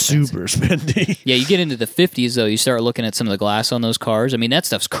 so expensive. super spendy. Yeah, you get into the 50s though. You start looking at some of the glass on those cars. I mean, that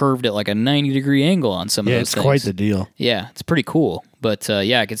stuff's curved at like a 90-degree angle on some of Yeah, those it's things. quite the deal. Yeah, it's pretty cool. But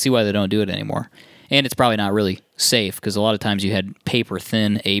I can see why they don't do it anymore. And it's probably not really safe because a lot of times you had paper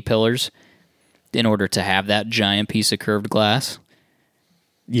thin A-pillars in order to have that giant piece of curved glass.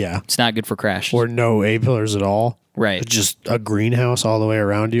 Yeah, It's not good for crashes. or no A-pillars at all. Right. It's just a greenhouse all the way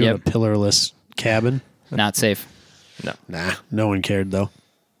around you, Yep. and a pillarless cabin. Not safe. Nah, no one cared though.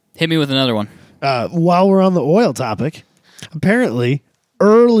 Hit me with another one. While we're on the oil topic, apparently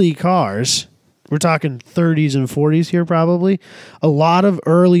early cars, we're talking 30s and 40s here probably, a lot of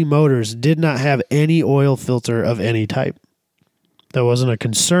early motors did not have any oil filter of any type. That wasn't a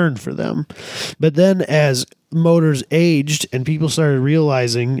concern for them. But then as motors aged and people started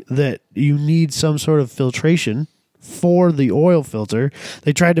realizing that you need some sort of filtration for the oil filter,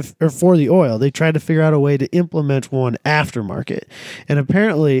 they tried to figure out a way to implement one aftermarket. And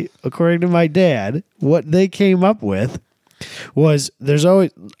apparently, according to my dad, what they came up with was there's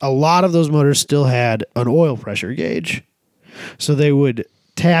always a lot of those motors still had an oil pressure gauge. So they would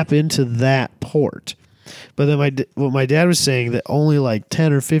tap into that port. But then what my dad was saying, that only like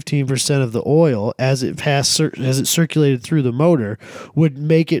 10 or 15% of the oil as it circulated through the motor would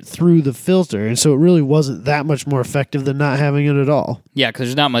make it through the filter. And so it really wasn't that much more effective than not having it at all. Yeah, because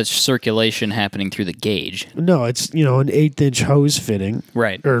there's not much circulation happening through the gauge. No, it's, an 1/8-inch hose fitting.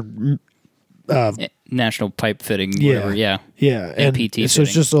 Right. Or National pipe fitting, whatever. Yeah. Yeah. And NPT so it's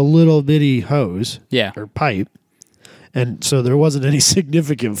fitting. just a little bitty hose. Yeah. Or pipe. And so there wasn't any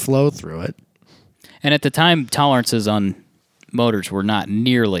significant flow through it. And at the time, tolerances on motors were not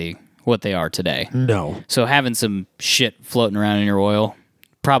nearly what they are today. No. So having some shit floating around in your oil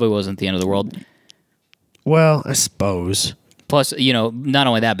probably wasn't the end of the world. Well, I suppose. Plus, not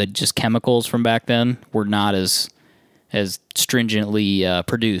only that, but just chemicals from back then were not as stringently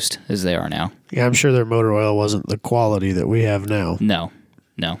produced as they are now. Yeah, I'm sure their motor oil wasn't the quality that we have now. No.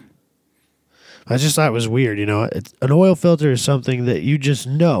 I just thought it was weird. An oil filter is something that you just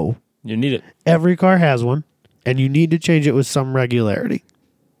know. You need it. Every car has one, and you need to change it with some regularity.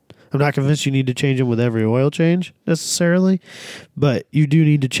 I'm not convinced you need to change them with every oil change necessarily, but you do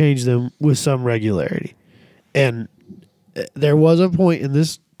need to change them with some regularity. And there was a point in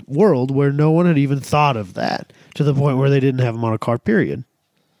this world where no one had even thought of that, to the point where they didn't have them on a car, period.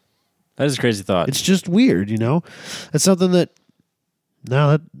 That is a crazy thought. It's just weird, It's something that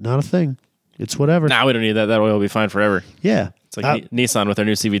No, not a thing. It's whatever. Nah, we don't need that. That oil will be fine forever. Yeah. It's like Nissan with their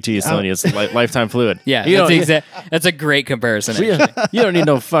new CVT is telling you it's lifetime fluid. Yeah, that's a great comparison. You don't need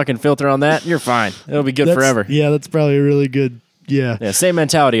no fucking filter on that. You're fine. It'll be good forever. Yeah, that's probably a really good. Yeah. Same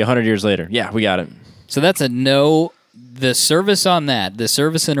mentality 100 years later. Yeah, we got it. So that's a no. The service on that, the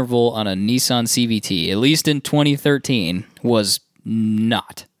service interval on a Nissan CVT, at least in 2013, was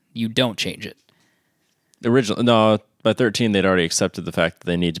not. You don't change it. By 13 they'd already accepted the fact that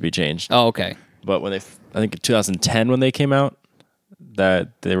they need to be changed. Oh, okay. But when I think in 2010 when they came out,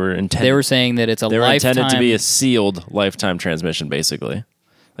 that they were intended. They were saying that it's a They were lifetime. intended to be a sealed lifetime transmission, basically.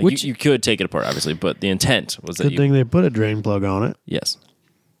 Like Which you could take it apart, obviously, but the intent was that Good thing they put a drain plug on it. Yes.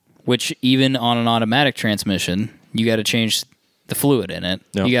 Which even on an automatic transmission, you got to change the fluid in it.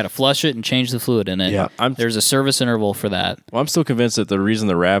 Yep. You got to flush it and change the fluid in it. Yeah. There's a service interval for that. Well, I'm still convinced that the reason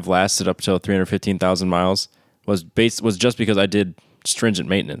the RAV lasted up till 315,000 miles was just because I did stringent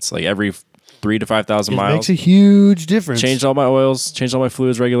maintenance, like every 3,000 to 5,000 It miles. makes a huge difference. Changed all my oils, changed all my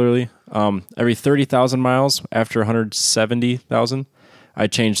fluids regularly. Every 30,000 miles after 170,000, I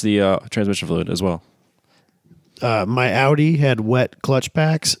changed the transmission fluid as well. My Audi had wet clutch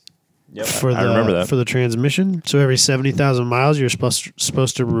packs. Yep, For I remember that. for the transmission. So every 70,000 miles, you're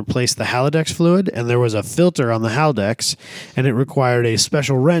supposed to replace the Halodex fluid, and there was a filter on the Halodex, and it required a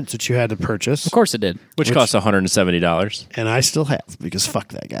special wrench that you had to purchase. Of course it did. Which cost $170. And I still have, because fuck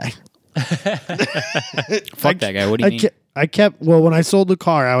that guy. Fuck that guy. What do you mean? I kept when I sold the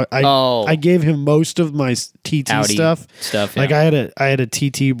car, I gave him most of my TT Audi stuff. Yeah. Like I had a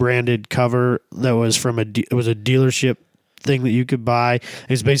TT branded cover that was from it was a dealership thing that you could buy.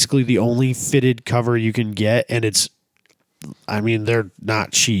 It's basically the only fitted cover you can get, and they're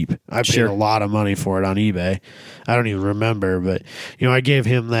not cheap. I paid a lot of money for it on eBay. I don't even remember, but I gave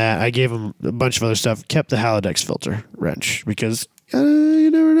him that. I gave him a bunch of other stuff. Kept the Halodex filter wrench because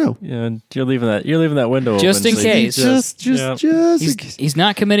you never know. Yeah, and you're leaving that window Just open. in case. He's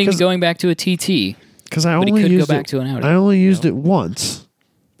not committing to going back to a TT. Because I But he only could go used back to an Audi. I only used it once,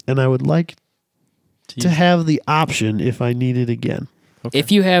 and I would like to have the option if I need it again. Okay.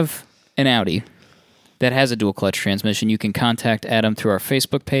 If you have an Audi that has a dual clutch transmission, you can contact Adam through our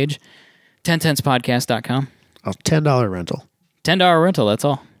Facebook page, 10tenspodcast.com. $10 rental. $10 rental, that's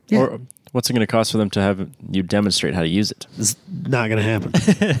all. Yeah. Or what's it going to cost for them to have you demonstrate how to use it? It's not going to happen. I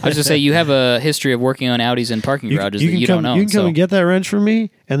was going to say, you have a history of working on Audis in parking garages that you don't know. You can come and get that wrench from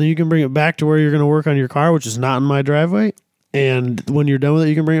me, and then you can bring it back to where you're going to work on your car, which is not in my driveway. And when you're done with it,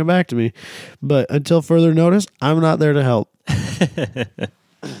 you can bring it back to me. But until further notice, I'm not there to help.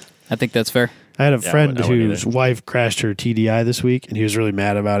 I think that's fair. I had a friend I wouldn't whose either. wife crashed her TDI this week, and he was really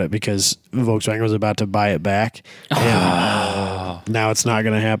mad about it because Volkswagen was about to buy it back. And now it's not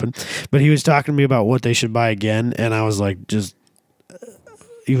going to happen. But he was talking to me about what they should buy again, and I was like,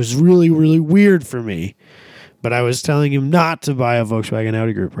 he was really, really weird for me. But I was telling him not to buy a Volkswagen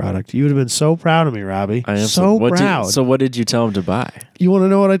Audi Group product. You would have been so proud of me, Robbie. I am so proud. So what did you tell him to buy? You want to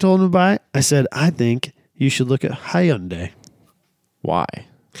know what I told him to buy? I said, I think you should look at Hyundai. Why?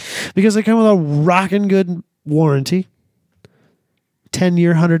 Because they come with a rockin' good warranty.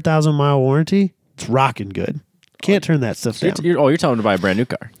 10-year, 100,000 mile warranty. It's rockin' good. Can't turn that stuff down. You're telling him to buy a brand new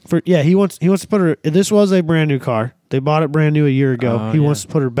car. He wants to put her. This was a brand new car. They bought it brand new a year ago. He wants to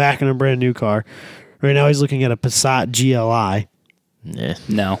put her back in a brand new car. Right now he's looking at a Passat GLI. Yeah.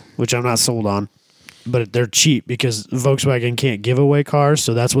 No. Which I'm not sold on. But they're cheap because Volkswagen can't give away cars,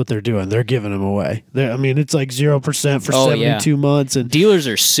 so that's what they're doing. They're giving them away. It's like 0% for 72 months, and dealers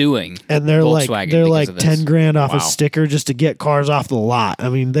are suing. And they're Volkswagen like $10,000 off Wow. a sticker just to get cars off the lot. I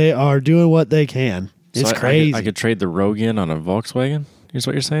mean, they are doing what they can. It's crazy. I could trade the Rogue in on a Volkswagen. Here's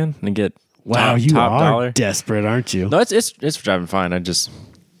what you're saying, and get wow, you top are dollar. desperate, aren't you? No, it's driving fine. I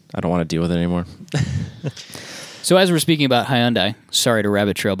don't want to deal with it anymore. So as we're speaking about Hyundai, sorry to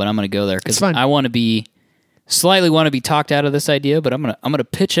rabbit trail, but I'm going to go there because I want to be talked out of this idea, but I'm gonna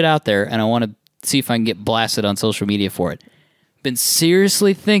pitch it out there, and I want to see if I can get blasted on social media for it. Been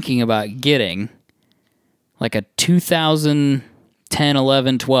seriously thinking about getting like a 2010,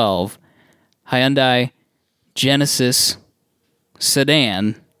 11, 12 Hyundai Genesis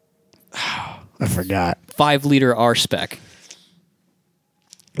sedan, I forgot. 5-liter R-Spec.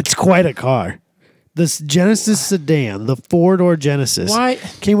 It's quite a car. This Genesis sedan, the 4-door Genesis, Why?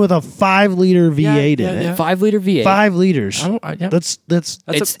 came with a 5-liter V8 in it. 5-liter V8. 5 liters. Yeah. That's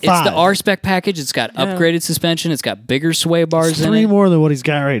It's five. the R-Spec package. It's got upgraded suspension. It's got bigger sway bars It's in 3 it. more than what he's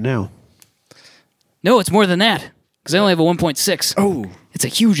got right now. No, it's more than that because I only have a 1.6. Oh, It's a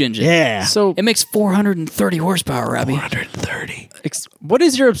huge engine. yeah. So It makes 430 horsepower, Robbie. 430. what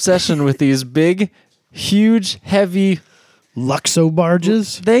is your obsession with these big, huge, heavy Luxo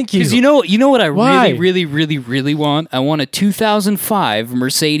barges. Thank you. Because you know what I Why? really want? I want a 2005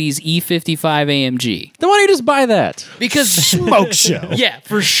 Mercedes E55 AMG. Then why don't you just buy that? Because Smoke show. yeah,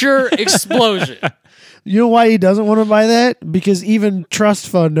 for sure, explosion. You know why he doesn't want to buy that? Because even trust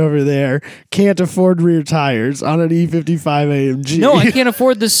fund over there can't afford rear tires on an E55 AMG. No, I can't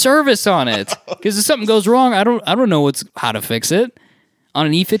afford the service on it. Because if something goes wrong, I don't know how to fix it. On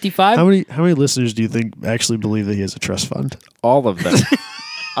an E55? How many listeners do you think actually believe that he has a trust fund? All of them.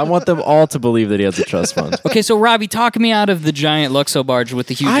 I want them all to believe that he has a trust fund. Okay, so Robbie, talk me out of the giant Luxo barge with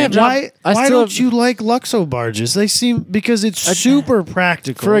the huge engine. Why don't you like Luxo barges? They seem because it's super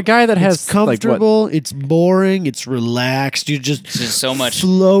practical For a guy that has it's comfortable. It's boring. It's relaxed. You just so much.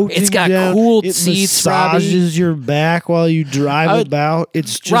 floating. It's got down. cooled it seats, massages your back while you drive about.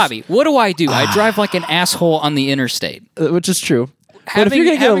 It's just Robbie, what do? I drive like an asshole on the interstate. Which is true. But if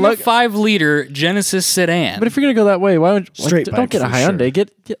you're having a 5-liter Genesis sedan, But if you're gonna go that way, why don't Straight don't bike get a for Hyundai?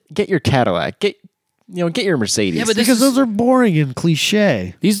 Get your Cadillac. Get your Mercedes. Yeah, but because those are boring and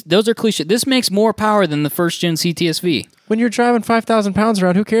cliche. those are cliche. This makes more power than the first gen CTSV. when you're driving 5,000 pounds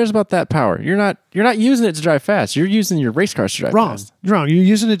around, who cares about that power? You're not using it to drive fast. You're using your race cars to drive Wrong. fast. Wrong. You're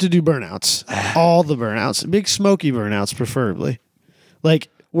using it to do burnouts. All the burnouts. Big smoky burnouts, preferably. Like,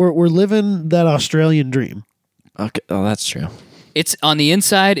 we're living that Australian dream. Okay. Oh, that's true. It's on the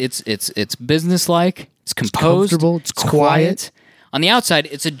inside. It's businesslike. It's composed. comfortable, it's quiet. On the outside,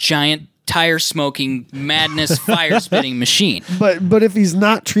 it's a giant tire smoking madness fire spitting machine. But if he's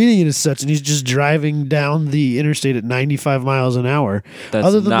not treating it as such and he's just driving down the interstate at 95 miles an hour, That's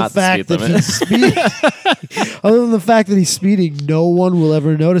other than not the fact the that speed he's speeding, other than the fact that he's speeding, no one will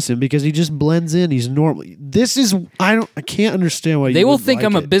ever notice him because he just blends in. He's normal. This is I can't understand why They you will wouldn't think like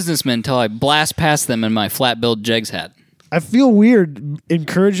I'm a it. businessman until I blast past them in my flat billed Jegs hat. I feel weird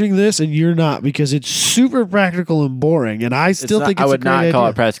encouraging this, and you're not because it's super practical and boring. And I still think it's I a would great not call idea.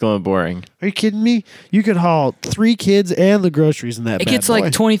 it practical and boring. Are you kidding me? You could haul 3 kids and the groceries in that. It bad gets boy.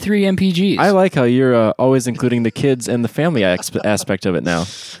 like 23 MPGs. I like how you're always including the kids and the family aspect of it now.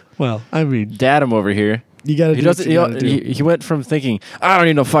 Well, I mean, Dad, I'm over here. you got to He do. What doesn't. you gotta do. He went from thinking, I don't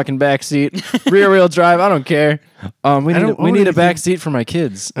need no fucking backseat, rear wheel drive. I don't care. We don't need own a anything. backseat for my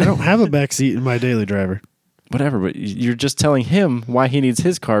kids. I don't have a backseat in my daily driver. Whatever, but you're just telling him why he needs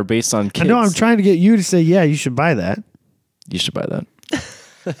his car based on kids. I know. I'm trying to get you to say, yeah, you should buy that. You should buy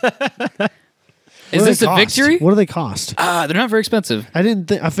that. Is this a victory? What do they cost? They're not very expensive. I didn't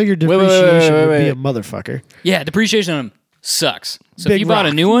think. I figured wait, depreciation would be wait. a motherfucker. Yeah, depreciation on them sucks. So Big if you bought a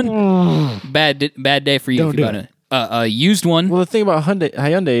rock. new one, bad day for you. Don't if you do bought a used one. Well, the thing about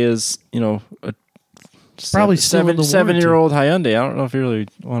Hyundai is, a Probably still in the 7-year-old Hyundai. I don't know if you really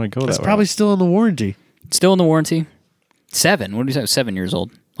want to go That's that probably way. still in the warranty. Still in the warranty. 7. What did you say? 7 years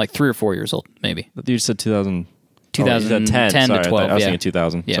old. Like 3 or 4 years old, maybe. You said 2000. 2010 Sorry, to 12. I was yeah. thinking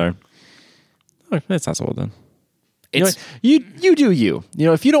 2000. Yeah. Sorry. Oh, that's not so old then. It's You do you.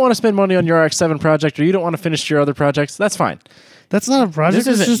 If you don't want to spend money on your RX-7 project or you don't want to finish your other projects, that's fine. That's not a project.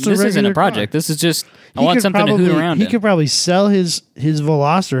 this It's just isn't a regular project. car. This is just I He want could something to hoot around He in. could probably sell his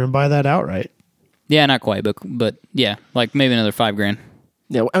Veloster and buy that outright. Yeah, not quite, but yeah, like maybe another $5,000.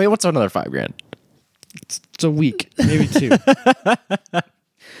 Yeah, I mean, what's another $5,000? It's a week, maybe 2.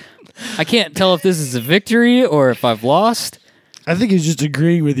 I can't tell if this is a victory or if I've lost. I think he's just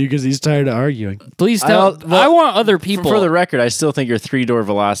agreeing with you because he's tired of arguing. Please tell. I want other people. For the record, I still think your 3-door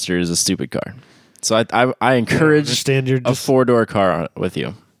Veloster is a stupid car. So I encourage understand you're a just- 4-door car with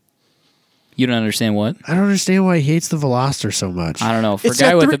you. You don't understand what? I don't understand why he hates the Veloster so much. I don't know. For It's a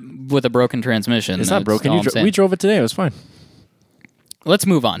guy got with a broken transmission, It's not that's broken. all I'm saying. We drove it today. It was fine. Let's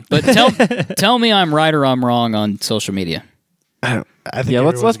move on. But tell me I'm right or I'm wrong on social media. I think Yeah,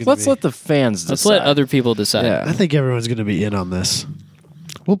 let's everyone's gonna let's be- let the fans decide. Let's let other people decide. Yeah. I think everyone's going to be in on this.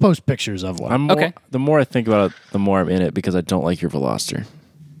 We'll post pictures of one. Okay. The more I think about it, the more I'm in it because I don't like your Veloster.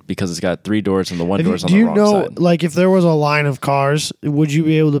 Because it's got 3 doors and the one door's on Do the you wrong know, side. like, if there was a line of cars, would you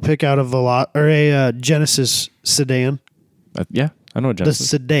be able to pick out a Genesis sedan? Yeah, I know what The Genesis.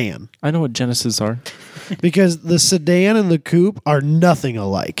 sedan, I know what Genesis are. because the sedan and the coupe are nothing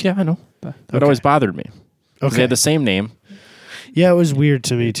alike. Yeah, I know. It always bothered me. Okay. They had the same name. Yeah, it was weird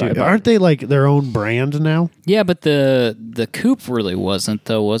to me too. Bye-bye. Aren't they like their own brand now? Yeah, but the coupe really wasn't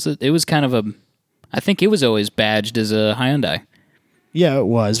though, was it? It was kind of I think it was always badged as a Hyundai. Yeah, it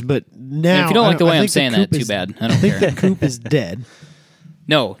was, but now if you don't like the way I I'm think saying that, coupe too is- bad. I I don't think care. the coupe is dead.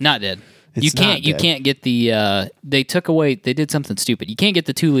 No, not dead. It's You can't. not You dead. can't get the. They took away. They did something stupid. You can't get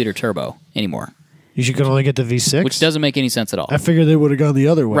the 2-liter turbo anymore, You should only get the V6, which doesn't make any sense at all. I figured they would have gone the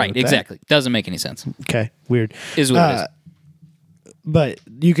other way. Right? with that. Exactly. Doesn't make any sense. Okay, weird. Is what it is. But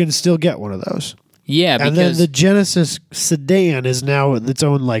you can still get one of those. Yeah, And then the Genesis sedan is now its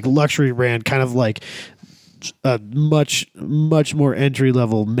own like luxury brand, kind of like a much more entry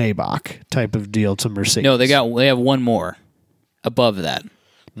level Maybach type of deal to Mercedes. No, they have one more above that.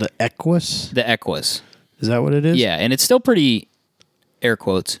 The Equus. The Equus. Is that what it is? Yeah, and it's still pretty, air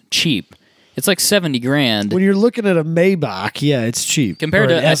quotes, cheap. It's like $70,000 When you're looking at a Maybach, yeah, it's cheap compared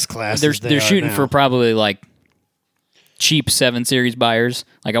or to an S-Class. They're shooting for probably like cheap 7 Series buyers.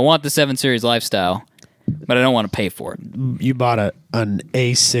 Like I want the 7 Series lifestyle, but I don't want to pay for it. You bought an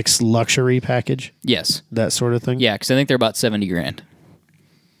A6 luxury package, Yes. that sort of thing. Yeah, because I think they're about $70,000.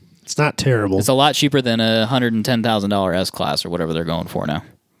 It's not terrible. It's a lot cheaper than a $110,000 S-Class or whatever they're going for now.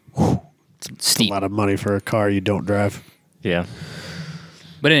 It's steep. a lot of money for a car you don't drive. Yeah.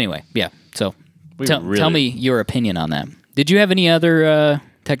 But anyway, yeah. So tell really- me your opinion on that. Did you have any other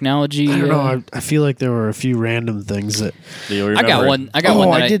technology? I don't know. I feel like there were a few random things that. Do you I got remember? one. I got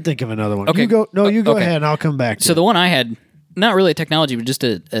one. That I did think of another one. Okay. You go. No, you go Okay. ahead, and I'll come back. To So it. the one I had, not really a technology, but just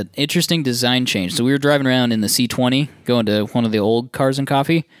an interesting design change. So we were driving around in the C20, going to one of the old Cars and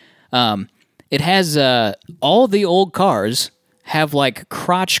Coffee. It has all the old cars have like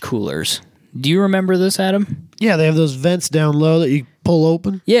crotch coolers. Do you remember this, Adam? Yeah, they have those vents down low that you pull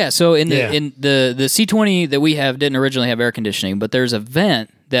open. Yeah. So in the Yeah. in the C20 that we have didn't originally have air conditioning, but there's a vent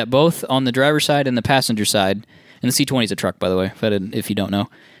that both on the driver's side and the passenger side. And the C20 is a truck, by the way, if you don't know,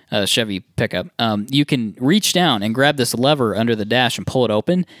 Chevy pickup. You can reach down and grab this lever under the dash and pull it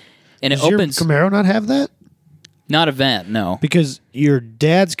open, and Does it opens. your Camaro not have that? Not a vent, no. Because your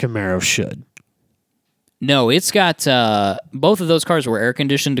dad's Camaro should. No, it's got both of those cars were air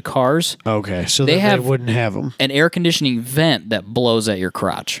conditioned cars. Okay, so They they have- wouldn't have them. An air conditioning vent that blows at your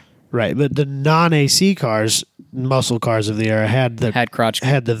crotch. Right, but the non-AC cars, muscle cars of the era, had the vents,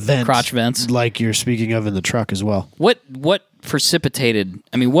 crotch vents. like you're speaking of in the truck as well. What precipitated?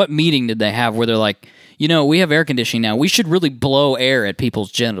 I mean, what meeting did they have where they're like, we have air conditioning now. We should really blow air at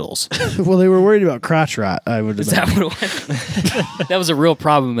people's genitals. Well, they were worried about crotch rot. I would. Is that what it was? That was a real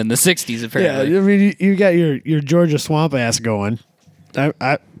problem in the '60s, Yeah, apparently. I mean, you got your Georgia swamp ass going.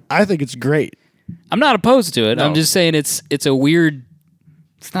 I think it's great. I'm not opposed to it. No. I'm just saying it's a weird.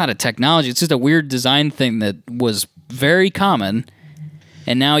 It's not a technology. It's just a weird design thing that was very common,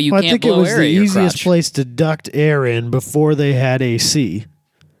 and now you Well, I can't think it blow was air the at your easiest crotch. place to duct air in before they had AC.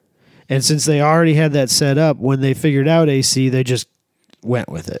 And since they already had that set up, when they figured out AC, they just went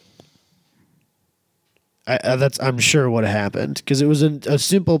with it. I'm sure what happened, because it was a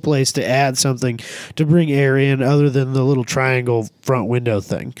simple place to add something to bring air in other than the little triangle front window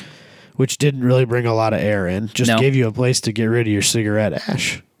thing, which didn't really bring a lot of air in. Just No. gave you a place to get rid of your cigarette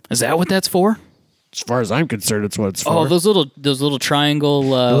ash. Is that what that's for? As far as I'm concerned, it's what it's for. Oh, those little triangle,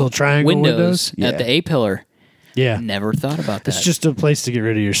 little triangle windows? Yeah. at the A pillar. yeah. Never thought about that. It's just a place to get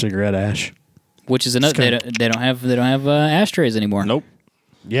rid of your cigarette ash. Which is another. kinda- They don't have ashtrays anymore. Nope.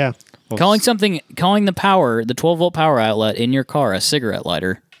 Yeah. Calling the 12-volt power outlet in your car a cigarette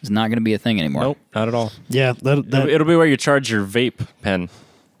lighter is not going to be a thing anymore. Nope. Not at all. Yeah. It'll be where you charge your vape pen.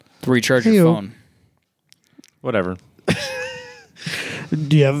 To recharge your Hey-o. phone. have Whatever.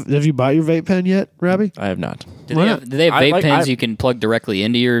 you bought your vape pen yet, Robbie? I have not. Do Why they not? have vape I pens you can plug directly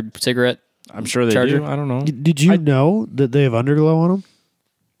into your cigarette? I'm sure they Charger? do. I don't know. Did you know that they have underglow on them?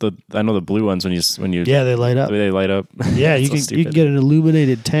 I know the blue ones when you Yeah, they light up. the way they light up. Yeah, It's you so can you stupid. can get an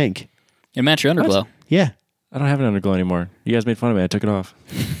illuminated tank. It match your underglow. Yeah. I don't have an underglow anymore. You guys made fun of me. I took it off.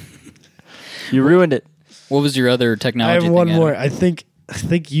 You ruined it. What was your other I technology? have one thing, more. Adam? I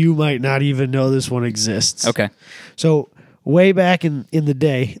think you might not even know this one exists. Okay. So way back in the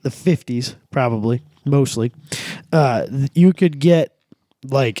day, the 50s probably, mostly, you could get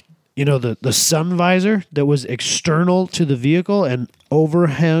like, the sun visor that was external to the vehicle and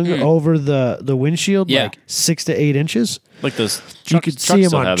overhung over the windshield, Yeah. like 6 to 8 inches. Like those. You could see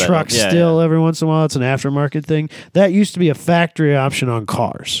them on trucks still every once in a while. It's an aftermarket thing. That used to be a factory option on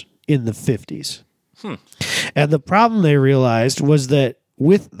cars in the 50s. And the problem they realized was that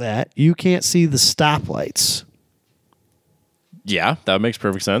with that, you can't see the stoplights. Yeah, that makes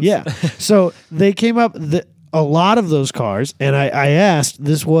perfect sense. Yeah. So they came up, a lot of those cars, and I asked,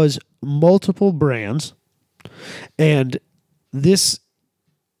 this was multiple brands, and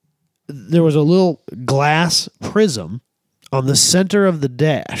there was a little glass prism on the center of the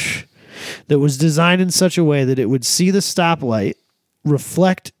dash that was designed in such a way that it would see the stoplight,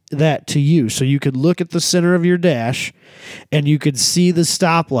 reflect that to you. So you could look at the center of your dash and you could see the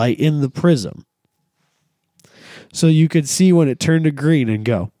stoplight in the prism. So you could see when it turned to green and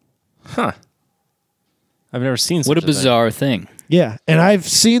go. Huh. I've never seen such What a thing. bizarre thing. Yeah, and I've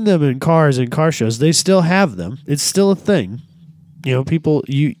seen them in cars and car shows. They still have them. It's still a thing. People,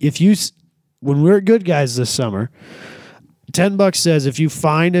 if you when we're at Good Guys this summer, $10 says if you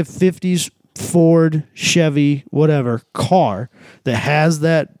find a 50s Ford, Chevy, whatever car that has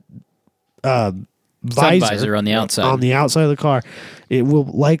that visor on the outside. On the outside of the car, it will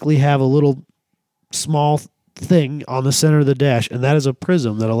likely have a little small thing on the center of the dash, and that is a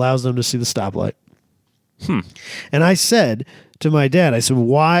prism that allows them to see the stoplight. And I said to my dad, I said,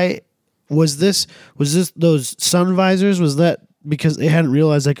 why was this those sun visors? Was that because they hadn't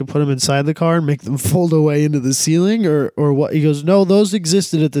realized I could put them inside the car and make them fold away into the ceiling, or what? He goes, no, those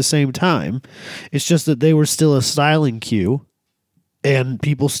existed at the same time. It's just that they were still a styling cue, and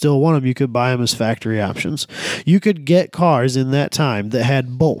people still want them. You could buy them as factory options. You could get cars in that time that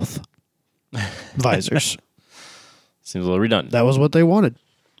had both visors. Seems a little redundant. That was what they wanted.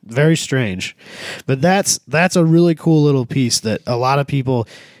 Very strange. But that's a really cool little piece that a lot of people,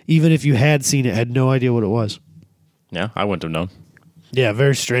 even if you had seen it, had no idea what it was. Yeah, I wouldn't have known. Yeah,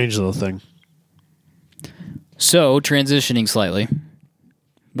 very strange little thing. So, transitioning slightly,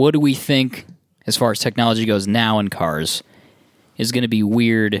 what do we think, as far as technology goes now in cars, is going to be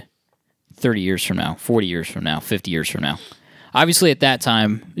weird 30 years from now, 40 years from now, 50 years from now? Obviously, at that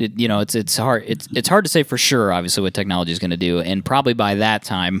time, it's hard. It's hard to say for sure, obviously, what technology is going to do. And probably by that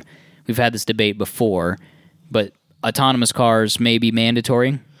time, we've had this debate before, but autonomous cars may be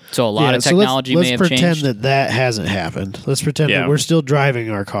mandatory. So a lot of technology may have changed. Let's pretend that hasn't happened. Let's pretend that we're still driving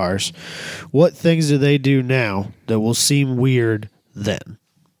our cars. What things do they do now that will seem weird then?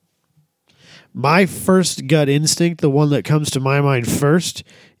 My first gut instinct, the one that comes to my mind first,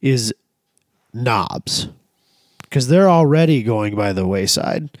 is knobs. Because they're already going by the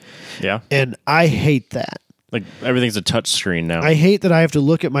wayside. Yeah. And I hate that. Like, everything's a touch screen now. I hate that I have to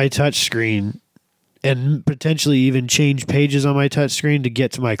look at my touch screen and potentially even change pages on my touchscreen to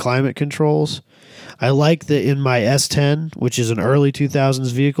get to my climate controls. I like that in my S10, which is an early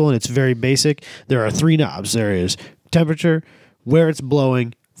 2000s vehicle, and it's very basic, there are 3 knobs. There is temperature, where it's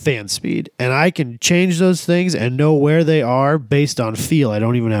blowing, fan speed. And I can change those things and know where they are based on feel. I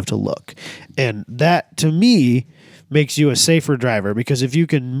don't even have to look. And that, to me, makes you a safer driver, because if you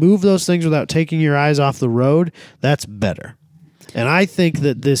can move those things without taking your eyes off the road, that's better. And I think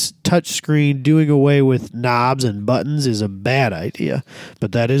that this touchscreen doing away with knobs and buttons is a bad idea,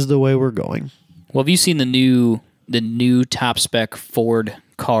 but that is the way we're going. Well, have you seen the new top spec Ford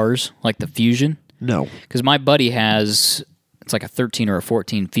cars, like the Fusion? No. Because my buddy has, it's like a 13 or a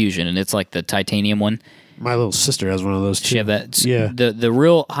 14 Fusion, and it's like the titanium one. My little sister has one of those too. She have that. Yeah. The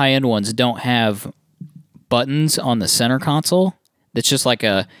real high-end ones don't have buttons on the center console. It's just like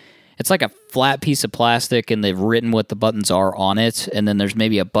it's like a flat piece of plastic, and they've written what the buttons are on it, and then there's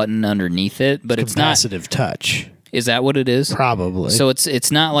maybe a button underneath it, but it's not capacitive touch. Is that what it is? Probably. So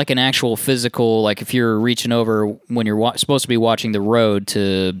it's not like an actual physical, like if you're reaching over when you're supposed to be watching the road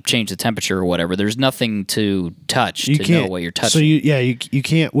to change the temperature or whatever, there's nothing to touch know what you're touching. So you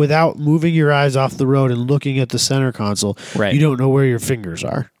can't, without moving your eyes off the road and looking at the center console, right. You don't know where your fingers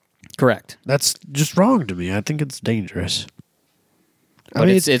are. Correct. That's just wrong to me. I think it's dangerous. But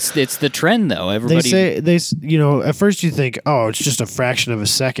it's the trend, though. Everybody they at first you think, oh, it's just a fraction of a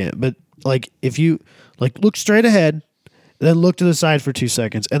second, but like if you look straight ahead, then look to the side for 2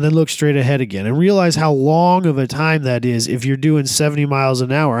 seconds, and then look straight ahead again, and realize how long of a time that is. If you're doing 70 miles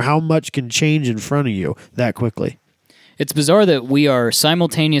an hour, how much can change in front of you that quickly? It's bizarre that we are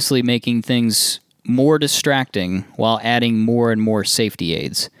simultaneously making things more distracting while adding more and more safety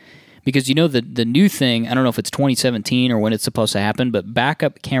aids. Because the new thing, I don't know if it's 2017 or when it's supposed to happen, but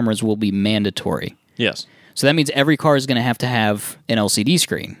backup cameras will be mandatory. Yes. So that means every car is going to have an LCD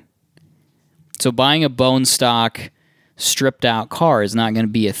screen. So buying a bone stock, stripped out car is not going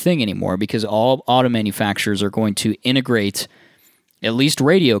to be a thing anymore, because all auto manufacturers are going to integrate at least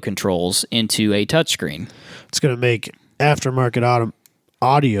radio controls into a touchscreen. It's going to make aftermarket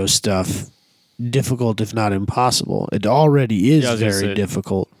audio stuff difficult, if not impossible. It already is very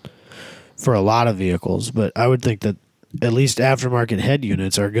difficult for a lot of vehicles, but I would think that at least aftermarket head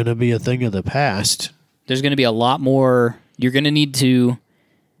units are going to be a thing of the past. There's going to be a lot more. You're going to need to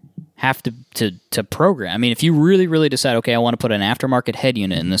have to program. I mean, if you really, really decide, okay, I want to put an aftermarket head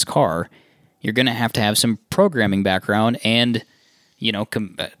unit in this car, you're going to have some programming background and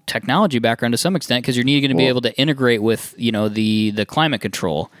technology background to some extent, because you're going to be able to integrate with the climate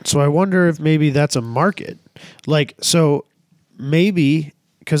control. So I wonder if maybe that's a market. So maybe,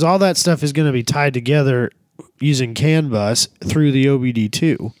 because all that stuff is going to be tied together using CAN bus through the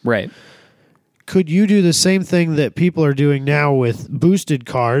OBD2. Right. Could you do the same thing that people are doing now with boosted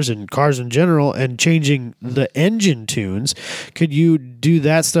cars and cars in general and changing the engine tunes? Could you do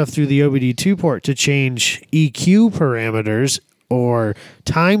that stuff through the OBD2 port to change EQ parameters or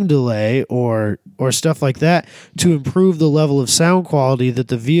time delay or stuff like that to improve the level of sound quality that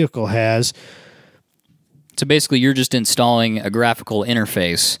the vehicle has. So basically, you're just installing a graphical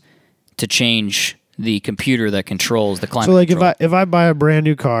interface to change the computer that controls the climate So, like, control. if I buy a brand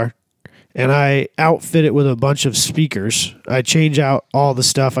new car and I outfit it with a bunch of speakers, I change out all the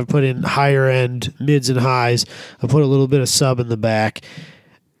stuff. I put in higher end mids and highs. I put a little bit of sub in the back,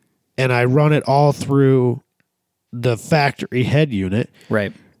 and I run it all through the factory head unit.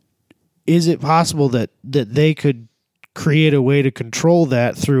 Right. Is it possible that they could create a way to control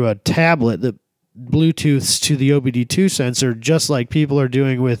that through a tablet that Bluetooths to the OBD2 sensor, just like people are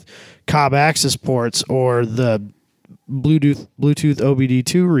doing with Cobb access ports or the Bluetooth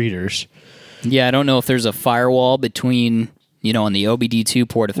OBD2 readers? Yeah, I don't know if there's a firewall between, on the OBD2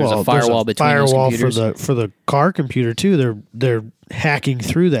 port, if there's a firewall between those computers. For the car computer too. They're hacking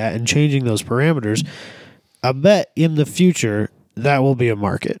through that and changing those parameters. I bet in the future that will be a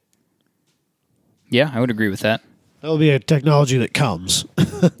market. Yeah, I would agree with that. That will be a technology that comes.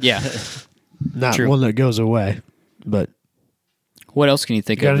 Yeah. Not True. one that goes away. But What else can you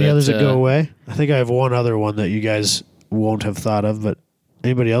think got of? any others that go away? I think I have one other one that you guys won't have thought of, but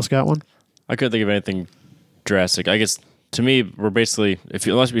anybody else got one? I couldn't think of anything drastic. I guess to me, we're basically,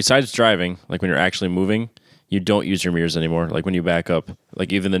 unless besides driving, like when you're actually moving, you don't use your mirrors anymore. Like when you back up,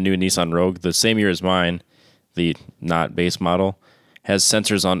 like even the new Nissan Rogue, the same year as mine, the not base model, has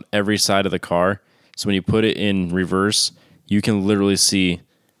sensors on every side of the car. So when you put it in reverse, you can literally see,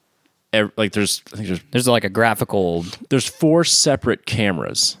 there's like a graphical. There's 4 separate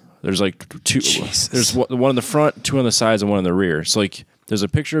cameras. There's like 2. Jesus. There's one in the front, 2 on the sides, and 1 in the rear. So like there's a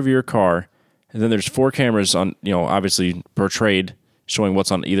picture of your car, and then there's 4 cameras on, obviously portrayed, showing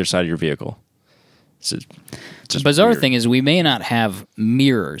what's on either side of your vehicle. The bizarre thing is we may not have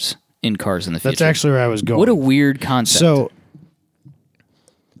mirrors in cars in the future. That's actually where I was going. What a weird concept. So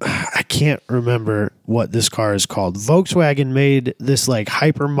I can't remember what this car is called. Volkswagen made this like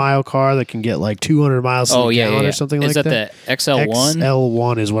hyper mile car that can get like 200 miles to the gallon or something like that. Is that the XL1?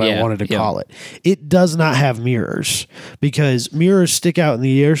 XL1 is what I wanted to call it. It does not have mirrors because mirrors stick out in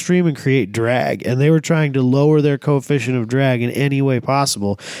the airstream and create drag. And they were trying to lower their coefficient of drag in any way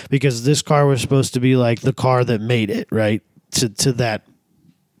possible because this car was supposed to be like the car that made it, right? To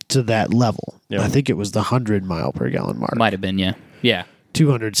that level. Yep. I think it was the 100 mile per gallon mark. Might have been, yeah. Yeah.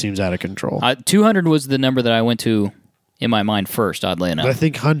 200 seems out of control. 200 was the number that I went to in my mind first, oddly enough. I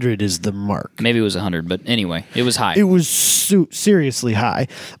think 100 is the mark. Maybe it was 100, but anyway, it was high. It was seriously high.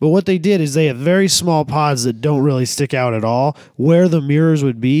 But what they did is they have very small pods that don't really stick out at all, where the mirrors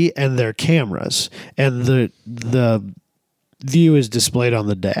would be and their cameras. And the view is displayed on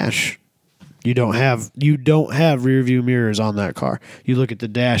the dash. You don't have rear view mirrors on that car. You look at the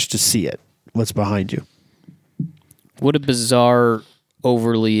dash to see it, what's behind you. What a bizarre,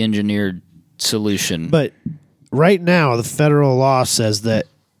 overly engineered solution. But right now, the federal law says that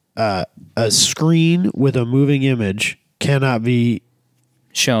a screen with a moving image cannot be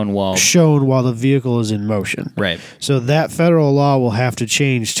shown while the vehicle is in motion. Right. So that federal law will have to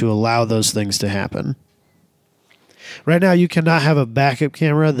change to allow those things to happen. Right now, you cannot have a backup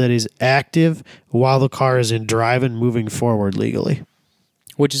camera that is active while the car is in drive and moving forward legally.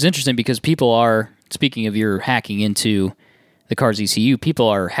 Which is interesting because people are, speaking of your hacking into the car's ECU, people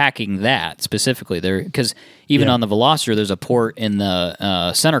are hacking that specifically. Because even on the Veloster, there's a port in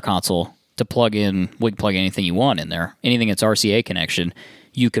the center console to plug in. We can plug anything you want in there. Anything that's RCA connection,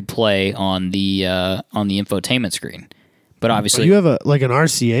 you could play on the infotainment screen. But obviously, you have an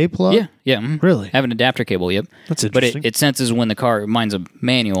RCA plug? Yeah. Mm-hmm. Really? I have an adapter cable, yep. That's interesting. But it senses when the car, mine's a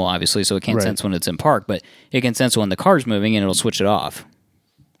manual, obviously, so it can't sense when it's in park, but it can sense when the car's moving and it'll switch it off.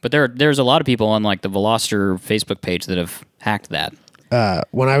 But there's a lot of people on like the Veloster Facebook page that have hacked that.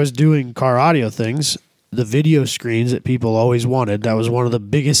 When I was doing car audio things, the video screens that people always wanted, that was one of the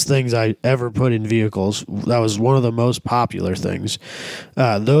biggest things I ever put in vehicles. That was one of the most popular things.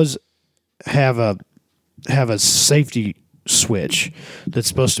 Those have a safety switch that's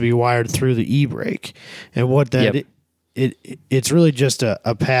supposed to be wired through the e-brake. And what that it's really just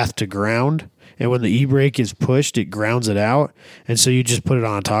a path to ground. And when the e-brake is pushed, it grounds it out. And so you just put it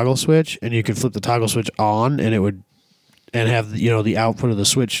on a toggle switch, and you can flip the toggle switch on, and it would, and have the output of the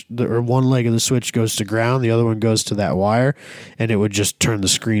switch, or one leg of the switch goes to ground, the other one goes to that wire, and it would just turn the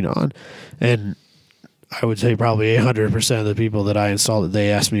screen on. And I would say probably 100% of the people that I installed it,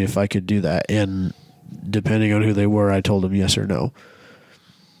 they asked me if I could do that. And depending on who they were, I told them yes or no.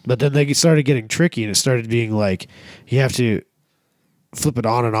 But then they started getting tricky, and it started being like, you have to flip it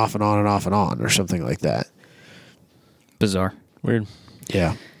on and off and on and off and on, or something like that. Bizarre. Weird.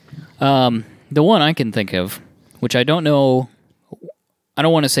 Yeah. The one I can think of, which I don't know I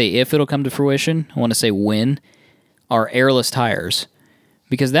don't want to say if it'll come to fruition, I want to say when, are airless tires.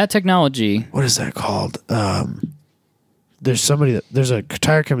 Because that technology... What is that called? There's a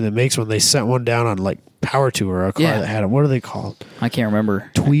tire company that makes one. They sent one down on like Power Tour or a car that had it. What are they called? I can't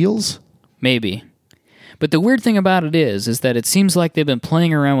remember. Tweels? Maybe. But the weird thing about it is that it seems like they've been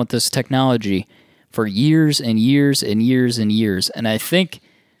playing around with this technology for years and years and years and years. And I think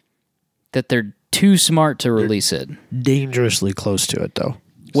that they're too smart to release it. Dangerously close to it, though.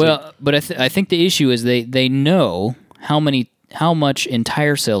 Well, but I think the issue is they know how much in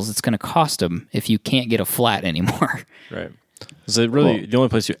tire sales it's going to cost them if you can't get a flat anymore. Right. So really, the only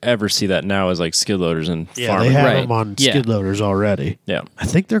place you ever see that now is like skid loaders and farming. They have them on skid loaders already. Yeah. I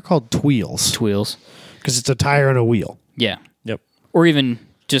think they're called Tweels. Tweels. Because it's a tire and a wheel. Yeah. Yep. Or even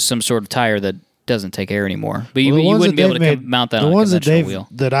just some sort of tire that doesn't take air anymore. But you wouldn't be able to mount that on a conventional wheel.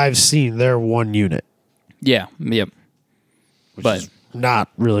 That I've seen, they're one unit. Yeah. Yep. Which is not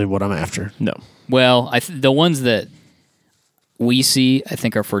really what I'm after. No. Well, the ones that we see, I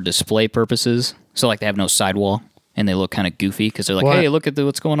think, are for display purposes. So, like, they have no sidewall, and they look kind of goofy because they're like, hey, look at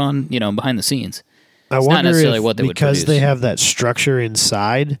what's going on, behind the scenes. I wonder not necessarily what they would produce. Because they have that structure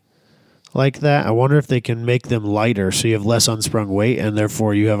inside like that, I wonder if they can make them lighter so you have less unsprung weight, and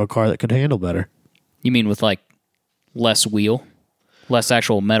therefore you have a car that could handle better. You mean with, like, less wheel? Less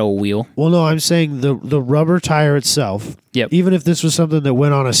actual metal wheel? Well, no, I'm saying the rubber tire itself, even if this was something that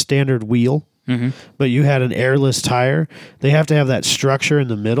went on a standard wheel, but you had an airless tire, they have to have that structure in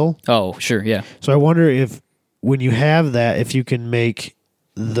the middle. Oh, sure, yeah. So I wonder if when you have that, if you can make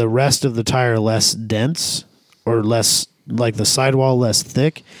the rest of the tire less dense or less, like the sidewall less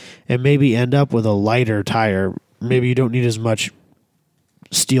thick, and maybe end up with a lighter tire. Maybe you don't need as much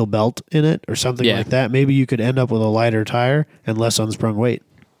steel belt in it or something like that. Maybe you could end up with a lighter tire and less unsprung weight.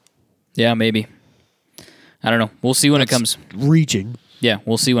 Yeah, maybe. I don't know. We'll see when it comes. Reaching. Yeah,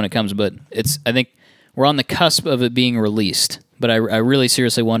 we'll see when it comes, but I think we're on the cusp of it being released. But I really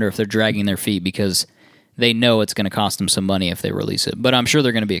seriously wonder if they're dragging their feet because they know it's going to cost them some money if they release it. But I'm sure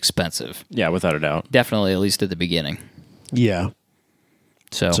they're going to be expensive. Yeah, without a doubt. Definitely, at least at the beginning. Yeah.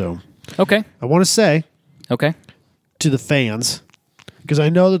 So okay. I want to say to the fans, because I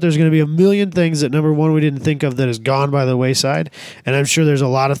know that there's going to be a million things that, number one, we didn't think of that has gone by the wayside. And I'm sure there's a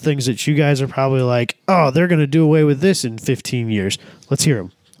lot of things that you guys are probably like, oh, they're going to do away with this in 15 years. Let's hear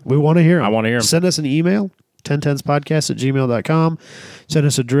them. We want to hear them. I want to hear them. Send us an email, 10tenspodcast@gmail.com. Send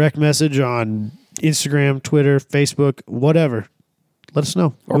us a direct message on Instagram, Twitter, Facebook, whatever. Let us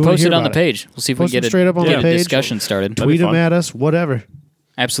know. Or post it on the page. We'll see if we can get straight up on the page. Discussion started. Tweet them at us, whatever.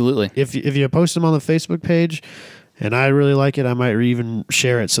 Absolutely. If you post them on the Facebook page, and I really like it, I might even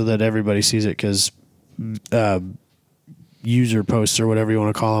share it so that everybody sees it, because user posts or whatever you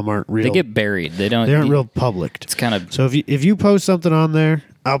want to call them aren't real. They get buried. They aren't real public. It's kind of so if you post something on there,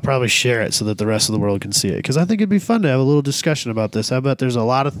 I'll probably share it so that the rest of the world can see it, because I think it'd be fun to have a little discussion about this. I bet there's a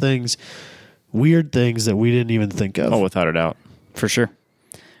lot of things, weird things that we didn't even think of. Oh, without a doubt. For sure.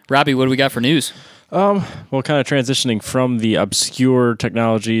 Robbie, what do we got for news? Well, kind of transitioning from the obscure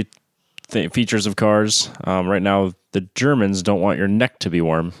technology features of cars. Right now, the Germans don't want your neck to be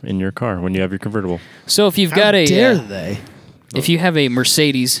warm in your car when you have your convertible. So if you've got if you have a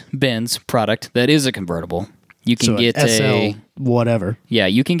Mercedes-Benz product that is a convertible, you can get SL whatever. Yeah,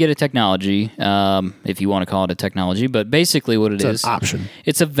 you can get a technology, if you want to call it a technology, but basically what it is, it's an option.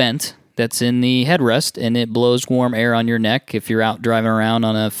 It's a vent that's in the headrest, and it blows warm air on your neck if you're out driving around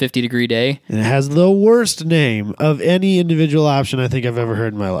on a 50-degree day. And it has the worst name of any individual option I think I've ever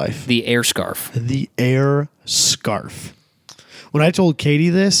heard in my life. The air scarf. The air scarf. When I told Katie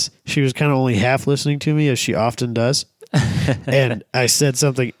this, she was kind of only half listening to me, as she often does. And I said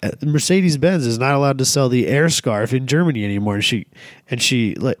something, Mercedes-Benz is not allowed to sell the air scarf in Germany anymore. And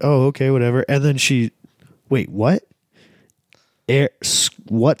she like, oh, okay, whatever. And then wait, what?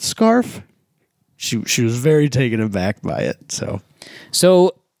 What scarf? She was very taken aback by it.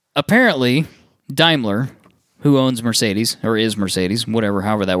 So apparently Daimler, who owns Mercedes, or is Mercedes,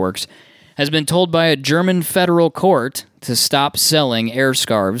 however that works, has been told by a German federal court to stop selling air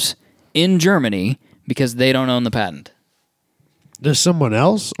scarves in Germany because they don't own the patent. Does someone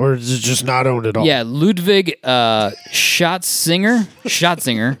else, or is it just not owned at all? Yeah, Ludwig Schatzinger.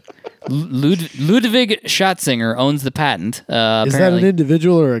 Ludwig Schatzinger owns the patent. Is that an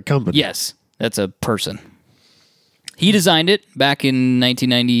individual or a company? Yes, that's a person. He designed it back in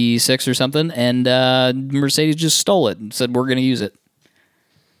 1996 or something, and Mercedes just stole it and said, we're going to use it.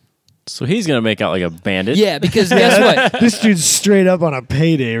 So he's going to make out like a bandit? Yeah, because guess what? This dude's straight up on a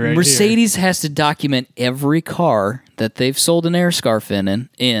payday right Mercedes has to document every car that they've sold an air scarf in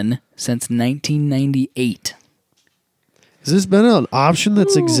since 1998. Has this been an option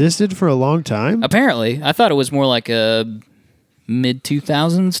that's existed for a long time? Apparently. I thought it was more like a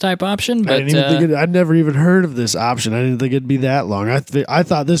mid-2000s type option, but I'd never even heard of this option. I didn't think it'd be that long. I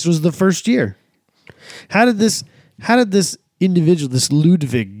thought this was the first year. How did this individual, this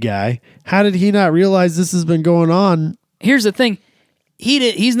Ludwig guy, how did he not realize this has been going on? here's the thing.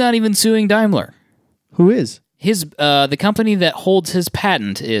 He's not even suing Daimler. Who is? The company that holds his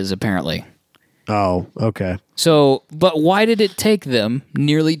patent is, apparently. Oh, okay. So, but why did it take them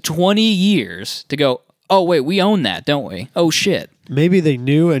nearly 20 years to go, oh, wait, we own that, don't we? Oh, shit. Maybe they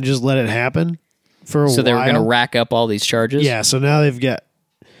knew and just let it happen for a while. So they were going to rack up all these charges? Yeah, so now they've got,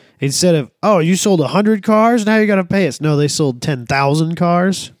 instead of, oh, you sold 100 cars, now you got to pay us. No, they sold 10,000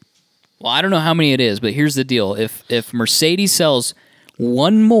 cars. Well, I don't know how many it is, but here's the deal. If Mercedes sells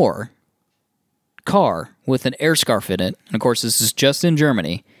one more car with an air scarf in it, and of course this is just in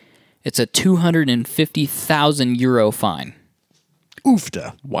Germany, it's a 250,000 euro fine.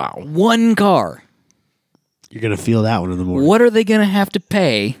 Oofta. Wow. One car. You're going to feel that one in the morning. What are they going to have to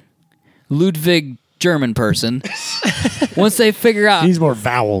pay Ludwig German person once they figure out Needs more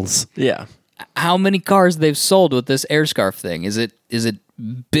vowels. Yeah. how many cars they've sold with this air scarf thing? Is it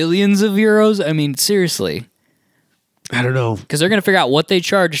billions of euros? I mean, seriously. I don't know. Because they're going to figure out what they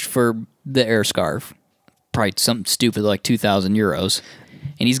charged for the air scarf. Probably something stupid like 2,000 euros.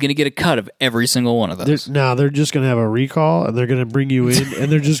 And he's going to get a cut of every single one of those. They're just going to have a recall, and they're going to bring you in,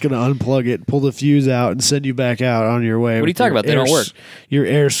 and they're just going to unplug it, pull the fuse out, and send you back out on your way. What are you talking about? They don't work. Your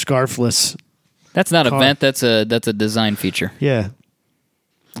air scarfless. That's not a car. vent. That's a design feature. Yeah.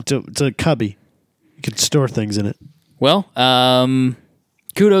 It's a cubby. You can store things in it. Well,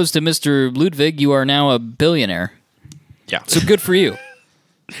 kudos to Mr. Ludwig. You are now a billionaire. Yeah. So good for you.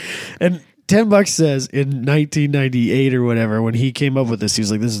 And $10 says in 1998 or whatever, when he came up with this, he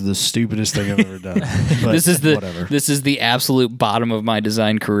was like, "This is the stupidest thing I've ever done." But This is whatever. this is the absolute bottom of my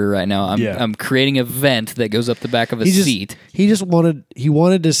design career right now. I'm creating a vent that goes up the back of a seat. He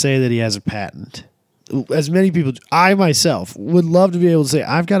wanted to say that he has a patent. As many people, I myself would love to be able to say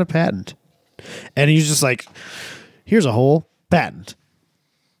I've got a patent, and he's just like, "Here's a hole, patent."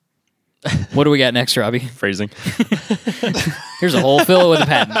 What do we got next, Robbie? Phrasing. Here's a hole, fill it with a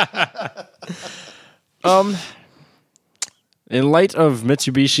patent. In light of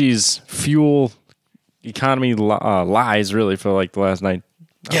Mitsubishi's fuel economy lies, really, for like the last night.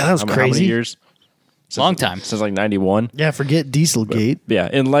 Yeah, that was How crazy. many years? Long time. Since like 91. Yeah, forget Dieselgate. Yeah,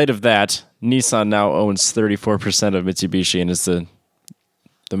 in light of that, Nissan now owns 34% of Mitsubishi and is the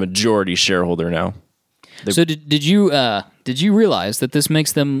majority shareholder now. So did you realize that this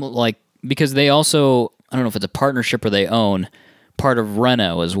makes them like, because they also, I don't know if it's a partnership or they own part of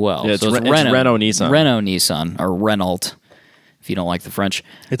Renault as well. Yeah, it's so Renault Nissan. Renault Nissan, or Renault, if you don't like the French.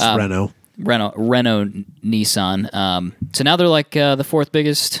 It's Renault. Renault Nissan. So now they're like the fourth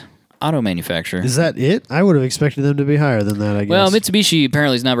biggest auto manufacturer. Is that it? I would have expected them to be higher than that, I guess. Well, Mitsubishi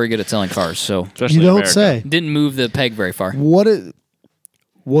apparently is not very good at selling cars, so Especially you in don't America. say. didn't move the peg very far. What do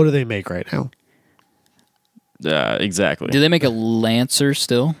they make right now? Exactly. Do they make a Lancer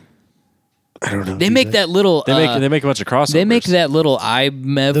still? I don't know. They make that little. They make a bunch of crossovers. They make that little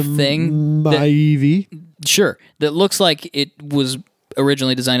iMev thing. My EV. Sure, that looks like it was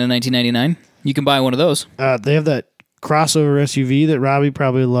originally designed in 1999. You can buy one of those. They have that crossover SUV that Robbie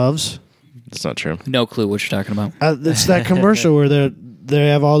probably loves. That's not true. No clue what you're talking about. It's that commercial where they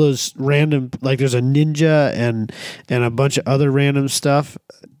have all those random, like there's a Ninja and a bunch of other random stuff.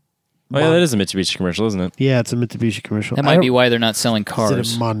 Oh, yeah, that is a Mitsubishi commercial, isn't it? Yeah, it's a Mitsubishi commercial. That might be why they're not selling Is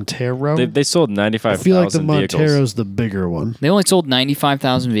cars. it a Montero? They sold I 95,000 feel like the vehicles Montero's the bigger one. They only sold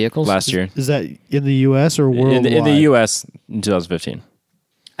 95,000 vehicles last year. Is that in the U.S. or worldwide? In the U.S. in 2015.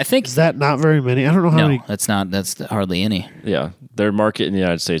 I think. Is that not very many? I don't know how No, many. that's not. That's hardly any. Yeah, their market in the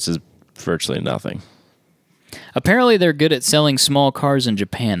United States is virtually nothing. Apparently, they're good at selling small cars in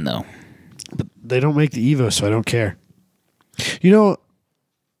Japan, though. But they don't make the Evo, so I don't care. You know,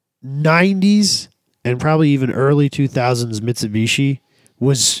 90s and probably even early 2000s Mitsubishi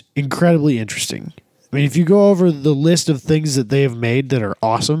was incredibly interesting. I mean, if you go over the list of things that they have made that are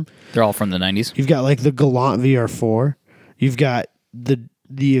awesome, They're all from the 90s. you've got like the Galant VR4, you've got the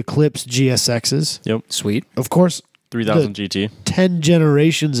Eclipse GSXs, Yep. Sweet. of course, 3000 GT. 10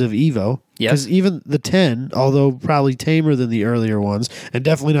 generations of Evo. Yep. Because even the 10, although probably tamer than the earlier ones, and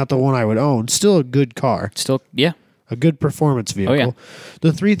definitely not the one I would own, still a good car. Still, yeah. A good performance vehicle. Oh, yeah.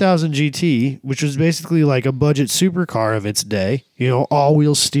 The 3000 GT, which was basically like a budget supercar of its day, you know,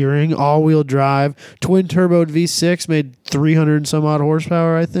 all-wheel steering, all-wheel drive, twin-turboed V6, made 300 and some odd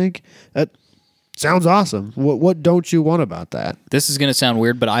horsepower, I think. That sounds awesome. What don't you want about that? This is going to sound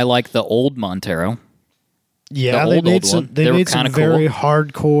weird, but I like the old Montero. Yeah, The they old made some. one. They They were made some kinda very cool.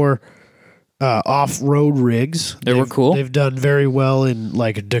 hardcore off-road rigs. They were cool. They've done very well in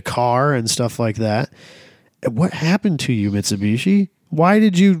like Dakar and stuff like that. What happened to you, Mitsubishi? Why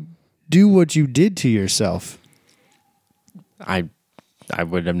did you do what you did to yourself? I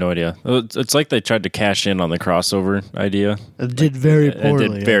would have no idea. It's like they tried to cash in on the crossover idea. It did very It poorly.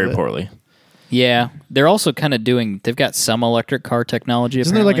 did very of it. poorly. Yeah, they're also kind of they've got some electric car technology.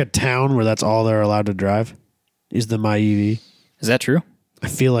 Isn't there apparently. like a town where that's all they're allowed to drive? Is the MyEV? Is that true? I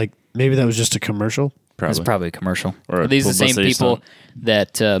feel like maybe that was just a commercial. It's probably a commercial. Or a Are these the same publicity people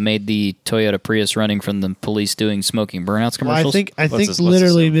stunt. that made the Toyota Prius running from the police doing smoking burnouts Well, commercials? I think Let's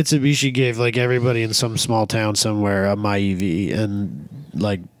literally assume. Mitsubishi gave like everybody in some small town somewhere a MyEV, and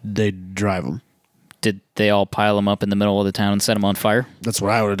like they drive them. Did they all pile them up in the middle of the town and set them on fire? That's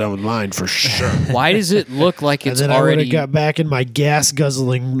what I would have done with mine for sure. Why does it look like And it's then I would already? have got back in my gas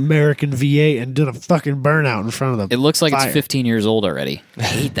guzzling American V8 and did a fucking burnout in front of the. It looks like fire. it's 15 years old already. I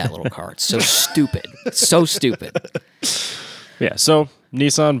hate that little car. It's so stupid. It's so stupid. Yeah, so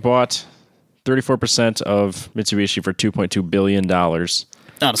Nissan bought 34% of Mitsubishi for $2.2 billion.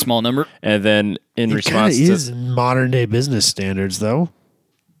 Not a small number. And then in It kind response of to is in modern day business standards, though.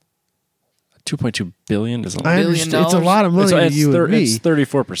 $2.2 billion is a lot. I $1 billion? understand it's a lot of money to you and me. It's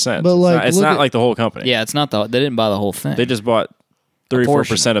 34%. But, like, it's look not at- like the whole company. Yeah, it's not the. They didn't buy the whole thing. They just bought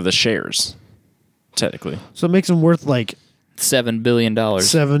portion. 34% of the shares, technically. So it makes them worth like $7 billion.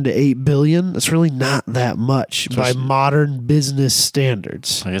 $7 to $8 billion. That's really not that much by modern business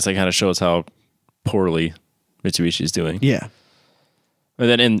standards. I guess that kind of shows how poorly Mitsubishi is doing. Yeah. And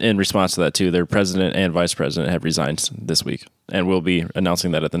then in response to that, too, their president and vice president have resigned this week, and we'll be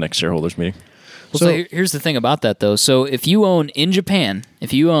announcing that at the next shareholders meeting. Well, So- so here's the thing about that, though. So if you own in Japan,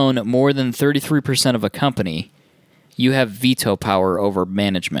 if you own more than 33% of a company, you have veto power over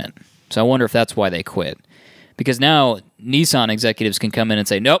management. So I wonder if that's why they quit. Because now Nissan executives can come in and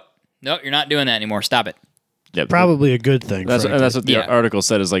say, nope, you're not doing that anymore. Stop it. Yeah, Probably a good thing. That's frankly. what the Yeah. article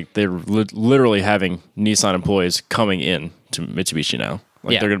said. Is like they're literally having Nissan employees coming in to Mitsubishi now.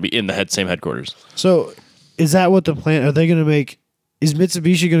 Like Yeah. they're going to be in the same headquarters. So is that what the plan? Are they going to make? Is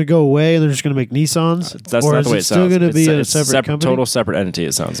Mitsubishi going to go away and they're just going to make Nissans? That's or not is the way it it still sounds. going to be a It's separate company? total separate entity.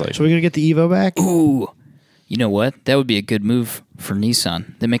 It sounds like. So we're going to get the Evo back? Ooh. You know what? That would be a good move for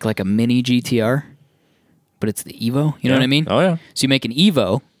Nissan. They make like a mini GTR, but it's the Evo. You know what I mean? Oh yeah. So you make an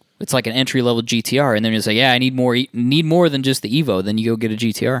Evo. It's like an entry-level GTR, and then you say, yeah, I need more than just the Evo. Then you go get a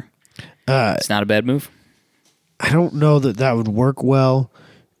GTR. It's not a bad move. I don't know that would work well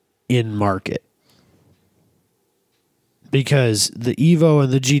in market. Because the Evo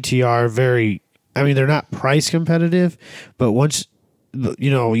and the GTR are very, I mean, they're not price competitive, but once,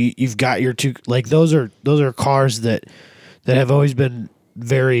 you know, you've got your two, like those are cars that have always been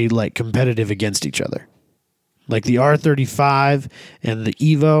very like competitive against each other. Like the R35 and the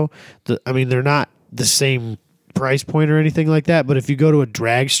Evo, I mean, they're not the same price point or anything like that, but if you go to a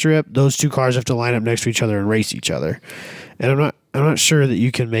drag strip, those two cars have to line up next to each other and race each other. And I'm not sure that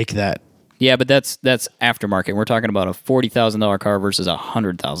you can make that. Yeah, but that's aftermarket. We're talking about a $40,000 car versus a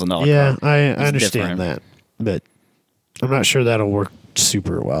 $100,000 Yeah, car. I It's understand different. that, but I'm not sure that'll work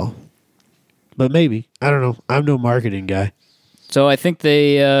super well. But maybe. I don't know. I'm no marketing guy. So I think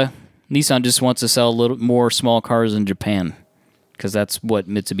Nissan just wants to sell a little more small cars in Japan because that's what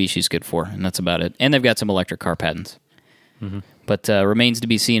Mitsubishi's good for, and that's about it. And they've got some electric car patents. Mm-hmm. But remains to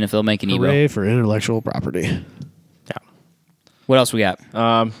be seen if they'll make an Evo. Hooray for intellectual property. Yeah. What else we got?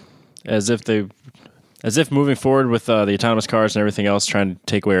 As if moving forward with the autonomous cars and everything else, trying to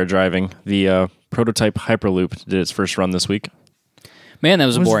take away our driving, the prototype Hyperloop did its first run this week. Man, that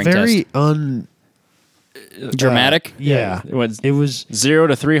was a It was boring very test. Dramatic. Yeah. It was 0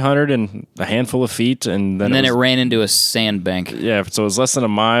 to 300 in a handful of feet, and then And then it ran into a sandbank. yeah, so it was less than a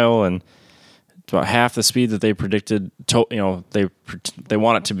mile, and it's about half the speed that they predicted. They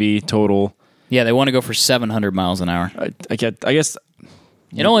want it to be total. Yeah, they want to go for 700 miles an hour. I guess.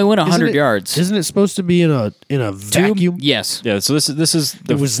 It only went 100 Isn't it- yards. Isn't it supposed to be in a Tube? vacuum? Yes. Yeah. So this is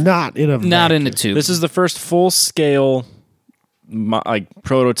It was not in a Not in vacuum. the tube. This is the first full scale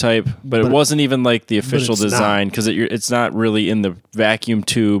prototype, but it wasn't even like the official it's design because it's not really in the vacuum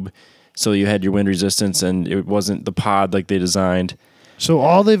tube. So you had your wind resistance, and it wasn't the pod like they designed. So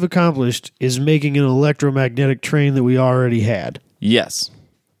all they've accomplished is making an electromagnetic train that we already had. Yes.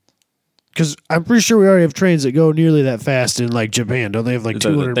 Because I'm pretty sure we already have trains that go nearly that fast in like Japan. Don't they have like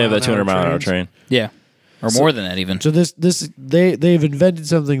 200? They have that 200 mile an hour trains? train. Yeah. Or more than that, even. So they've invented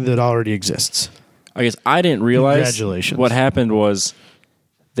something that already exists. I guess I didn't realize Congratulations. what happened was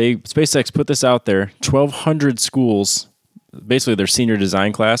SpaceX put this out there. 1,200 schools, basically their senior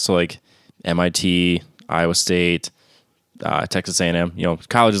design class, so like MIT, Iowa State, Texas A&M,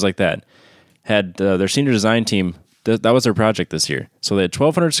 colleges like that, had their senior design team. That was their project this year. So they had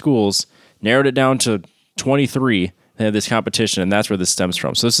 1,200 schools, narrowed it down to 23. They had this competition, and that's where this stems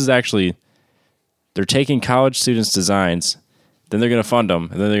from. So this is actually, they're taking college students' designs, then they're going to fund them,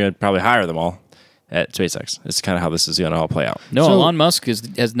 and then they're going to probably hire them all at SpaceX. It's kind of how this is going to all play out. No, Elon Musk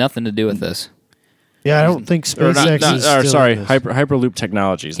has nothing to do with this. Yeah, I don't think SpaceX is still sorry, in this. Hyperloop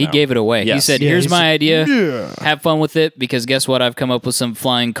Technologies. He gave it away. Yes. He said, "Here's my idea. Have fun with it, because guess what? I've come up with some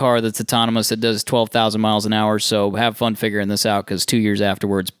flying car that's autonomous that does 12,000 miles an hour. So have fun figuring this out, because 2 years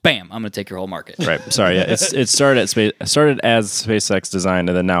afterwards, bam, I'm going to take your whole market." Right. Sorry. Yeah. It started as SpaceX design,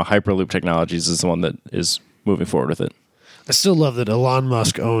 and then now Hyperloop Technologies is the one that is moving forward with it. I still love that Elon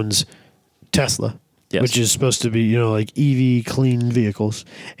Musk owns Tesla. Yes. Which is supposed to be, like EV clean vehicles,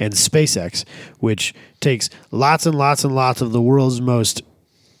 and SpaceX, which takes lots and lots and lots of the world's most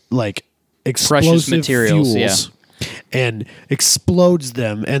explosive materials, fuels and explodes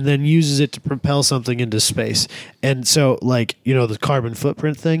them and then uses it to propel something into space. And so, the carbon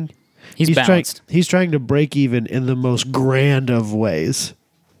footprint thing, He's balanced. He's trying to break even in the most grand of ways.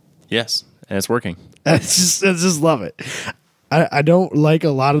 Yes, and it's working. I just love it. I don't like a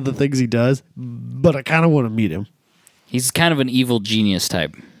lot of the things he does, but I kind of want to meet him. He's kind of an evil genius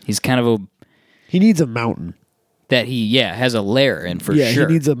type. He's kind of He needs a mountain. that he has a lair in for sure.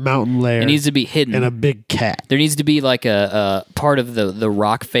 He needs a mountain lair. It needs to be hidden. and a big cat. There needs to be like a part of the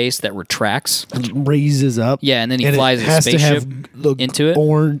rock face that retracts. Raises up. Yeah, and then he it flies his has to spaceship have the into it.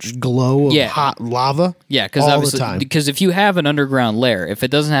 orange glow of hot lava. Yeah, because all obviously, the time. because if you have an underground lair, if it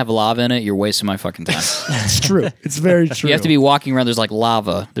doesn't have lava in it, you're wasting my fucking time. It's true. It's very true. You have to be walking around. There's like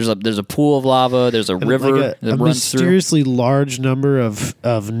lava. There's a pool of lava. There's a river like that a runs through. mysteriously large number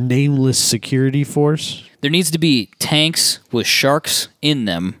of nameless security force. There needs to be tanks with sharks in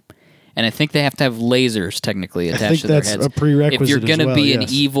them, and I think they have to have lasers technically attached think to their that's heads. a prerequisite If you're as going to well, be an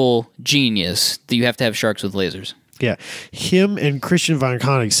yes. evil genius, you have to have sharks with lasers. Yeah, him and Christian von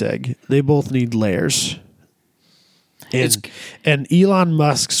Koenigsegg, they both need layers. And Elon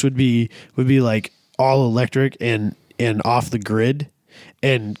Musk's would be like all electric and off the grid,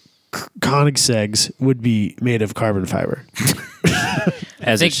 and Koenigsegg's would be made of carbon fiber.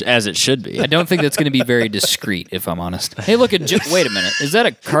 As it should be. I don't think that's going to be very discreet, if I'm honest. Hey, look at wait a minute. Is that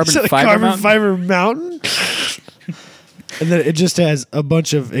a carbon Is that fiber a carbon mountain? fiber mountain? And then it just has a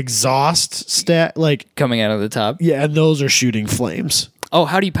bunch of exhaust Coming out of the top? yeah, and those are shooting flames. Oh,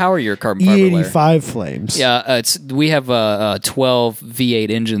 how do you power your carbon fiber layer? E85 flames. Yeah, we have 12 V8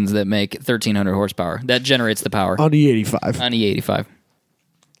 engines that make 1,300 horsepower. That generates the power On E85. on E85.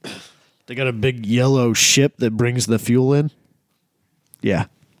 They got a big yellow ship that brings the fuel in. Yeah,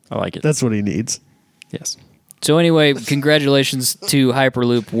 I like it. that's what he needs. Yes. So anyway, congratulations to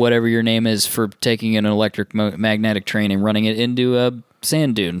Hyperloop, whatever your name is, for taking an electric magnetic train and running it into a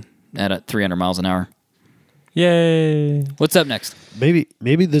sand dune at 300 miles an hour. Yay. What's up next? Maybe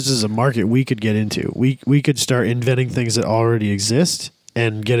this is a market we could get into. We could start inventing things that already exist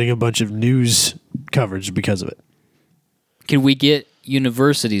and getting a bunch of news coverage because of it. Can we get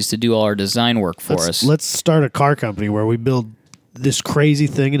universities to do all our design work for us? Let's start a car company where we build this crazy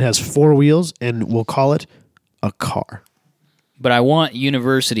thing. It has 4 wheels, and we'll call it a car. But I want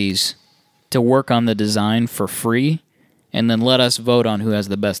universities to work on the design for free, and then let us vote on who has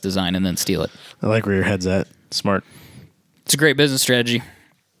the best design and then steal it. I like where your head's at. Smart. It's a great business strategy.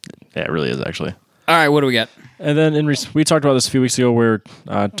 Yeah, it really is, actually. All right, what do we got? And then we talked about this a few weeks ago where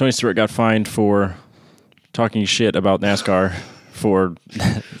Tony Stewart got fined for talking shit about NASCAR for...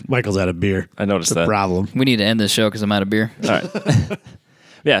 Michael's out of beer. I noticed It's a that. problem. We need to end this show because I'm out of beer. All right.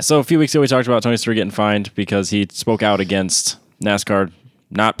 Yeah, so a few weeks ago we talked about Tony Stewart getting fined because he spoke out against NASCAR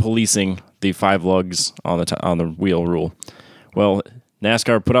not policing the 5 lugs on the wheel rule. Well,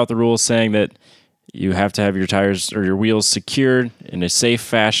 NASCAR put out the rules saying that you have to have your tires or your wheels secured in a safe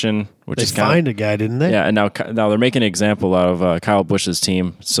fashion, which They is kind fined a guy, didn't they? yeah. And now they're making an example out of Kyle Busch's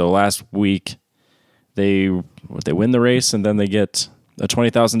team. So last week they win the race and then they get a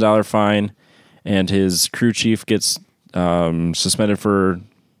 $20,000 fine, and his crew chief gets suspended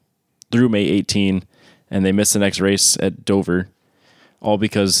through May 18, and they miss the next race at Dover, all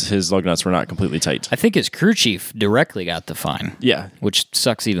because his lug nuts were not completely tight. I think his crew chief directly got the fine. Yeah. Which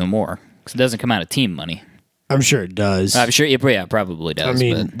sucks even more because it doesn't come out of team money. I'm sure it does. I'm sure, yeah, it probably does. I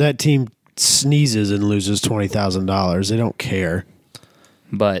mean, but, that team sneezes and loses $20,000. They don't care.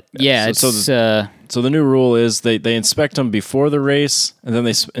 but yeah, so it's So the new rule is they inspect them before the race, and then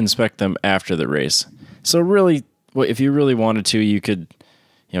they inspect them after the race. So really, if you really wanted to, you could,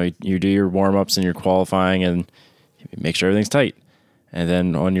 you do your warm-ups and your qualifying and make sure everything's tight. And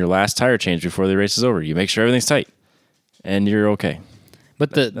then on your last tire change before the race is over, you make sure everything's tight, and you're okay.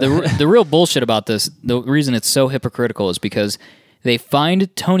 But the real bullshit about this, the reason it's so hypocritical is because they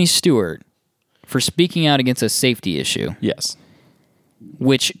fined Tony Stewart for speaking out against a safety issue. Yes.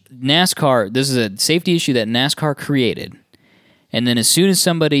 Which NASCAR, this is a safety issue that NASCAR created. And then as soon as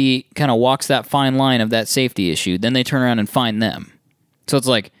somebody kind of walks that fine line of that safety issue, then they turn around and fine them. So it's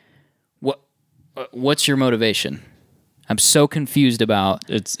like, what's your motivation? I'm so confused about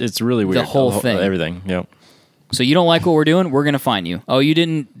it's really weird. The whole thing. Everything, yep. So you don't like what we're doing? We're going to fine you. Oh, you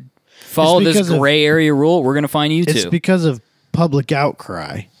didn't follow this gray area rule? We're going to fine you too. It's because of public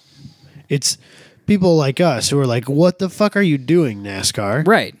outcry. It's people like us who are like, what the fuck are you doing, NASCAR?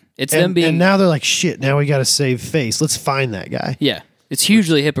 Right. It's them being... And now they're like, shit, now we got to save face. Let's find that guy. Yeah. It's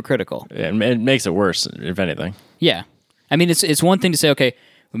hugely hypocritical. It makes it worse, if anything. Yeah. I mean, it's one thing to say, okay,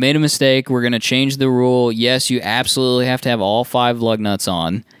 we made a mistake. We're going to change the rule. Yes, you absolutely have to have all 5 lug nuts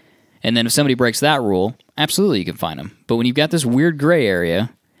on. And then if somebody breaks that rule, absolutely you can fine them. But when you've got this weird gray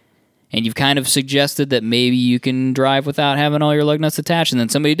area, and you've kind of suggested that maybe you can drive without having all your lug nuts attached, and then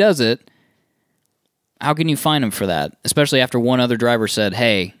somebody does it, how can you fine them for that? Especially after one other driver said,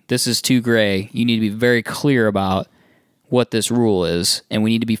 hey, this is too gray. You need to be very clear about what this rule is, and we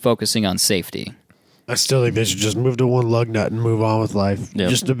need to be focusing on safety. I still think they should just move to 1 lug nut and move on with life. Yep.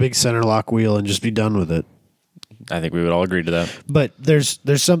 Just a big center lock wheel and just be done with it. I think we would all agree to that. But there's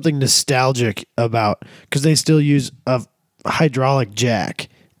something nostalgic about, because they still use a hydraulic jack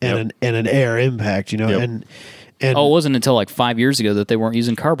and an air impact, you know, Yep. and it wasn't until like 5 years ago that they weren't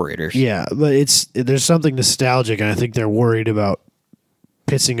using carburetors. yeah, but there's something nostalgic, and I think they're worried about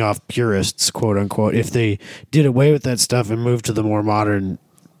pissing off purists, quote unquote, if they did away with that stuff and moved to the more modern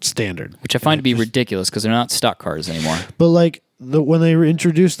standard. Which I find to be ridiculous because they're not stock cars anymore. But like when they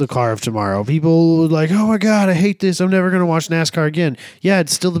introduced the car of tomorrow, people were like, "Oh my god, I hate this! I'm never going to watch NASCAR again." Yeah,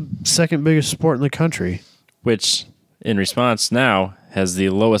 it's still the second biggest sport in the country. Which, in response, now has the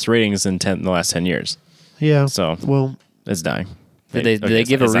lowest ratings in the last 10 years. Yeah. So, well, it's dying. Did they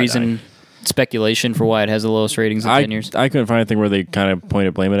give a reason, speculation for why it has the lowest ratings in 10 years? I couldn't find anything where they kind of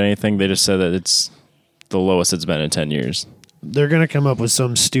pointed blame at anything. They just said that it's the lowest it's been in 10 years. they're going to come up with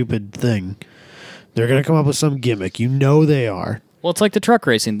some stupid thing. They're going to come up with some gimmick. You know they are. Well, it's like the truck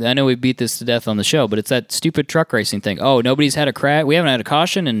racing. I know we beat this to death on the show, but it's that stupid truck racing thing. Oh, nobody's had a crash. We haven't had a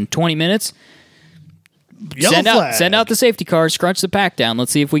caution in 20 minutes. Yellow Send out the safety car, scrunch the pack down.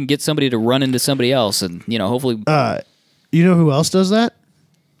 Let's see if we can get somebody to run into somebody else, and hopefully. You know who else does that?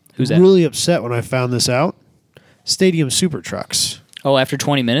 Who's that? Really upset when I found this out. Stadium super trucks. Oh, after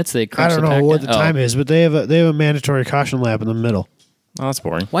 20 minutes they crunch I the don't pack know what down? the time is, but they have a mandatory caution lap in the middle. Oh, that's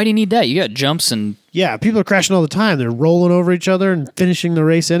boring. Why do you need that? You got jumps and Yeah, people are crashing all the time. They're rolling over each other and finishing the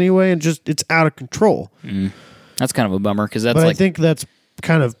race anyway, and it's out of control. that's kind of a bummer because that's But like I think that's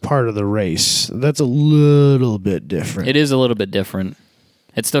kind of part of the race. That's a little bit different. it is a little bit different.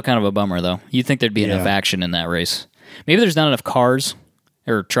 It's still kind of a bummer though. You'd think there'd be Yeah. enough action in that race. Maybe there's not enough cars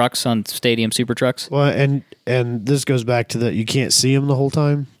or trucks on stadium super trucks. Well, and this goes back to the you can't see them the whole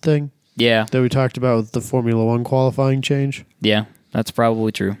time thing Yeah, that we talked about with the Formula One qualifying change. yeah, that's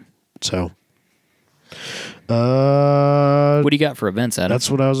probably true. So, What do you got for events, Adam?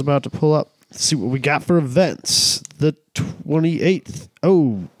 that's what I was about to pull up. Let's see what we got for events. The 28th.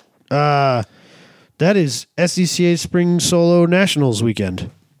 Oh, that is SCCA Spring Solo Nationals weekend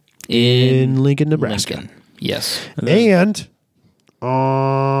in Lincoln, Nebraska. Lincoln. Yes. And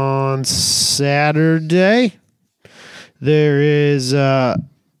on Saturday, there is a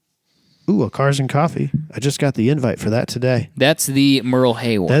Cars and Coffee. I just got the invite for that today. That's the Merle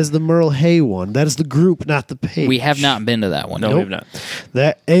Hay one. That is the Merle Hay one. That is the group, not the page. We have not been to that one. No, Nope. we have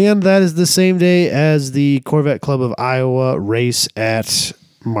not. That is the same day as the Corvette Club of Iowa race at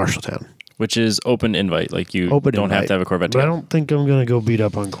Marshalltown. Which is open invite. Like you Open don't have invite. to have a Corvette. But I to go. don't think I'm going to go beat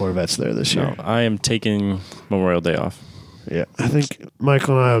up on Corvettes there this year. No, I am taking Memorial Day off. Yeah, I think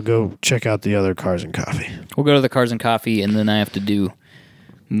Michael and I will go check out the other Cars and Coffee. We'll go to the Cars and Coffee, and then I have to do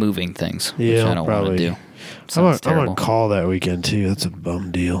moving things, which Yeah, I don't want probably. to do. I'm Sounds on terrible. call that weekend too. That's a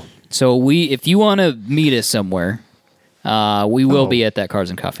bum deal. So if you want to meet us somewhere, we will be at that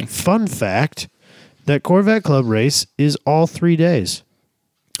Cars and Coffee. Fun fact, that Corvette Club race is all 3 days.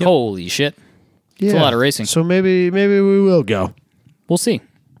 Holy shit. Yeah. It's a lot of racing. So maybe we will go. We'll see.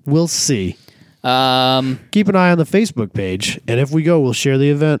 We'll see. Keep an eye on the Facebook page, and if we go, we'll share the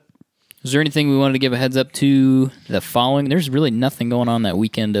event. Is there anything we wanted to give a heads up to the following? There's really nothing going on that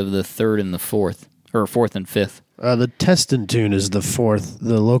weekend of the 3rd and the 4th, or 4th and 5th. The Test and Tune is the 4th.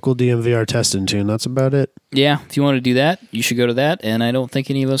 The local DMVR Test and Tune. That's about it. Yeah, if you want to do that, you should go to that, and I don't think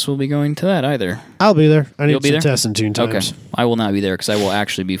any of us will be going to that either. I'll be there. I You'll need be some there? Test and Tune times. Okay. I will not be there because I will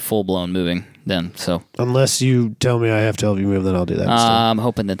actually be full-blown moving then, so... Unless you tell me I have to help you move, then I'll do that instead. I'm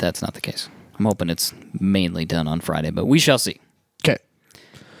hoping that that's not the case. I'm hoping it's mainly done on Friday, but we shall see. Okay.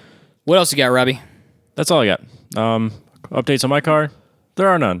 What else you got, Robbie? That's all I got. Updates on my car? There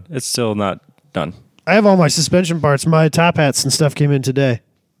are none. It's still not done. I have all my suspension parts. My top hats and stuff came in today.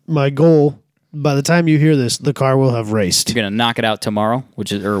 My goal, by the time you hear this, the car will have raced. You're going to knock it out tomorrow, tomorrow, Well,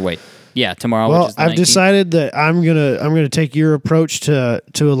 which is the I've 19th. decided that I'm gonna take your approach to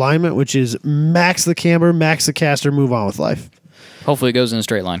alignment, which is max the camber, max the caster, move on with life. Hopefully it goes in a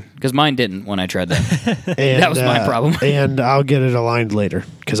straight line, because mine didn't when I tried that. And, That was my problem. And I'll get it aligned later,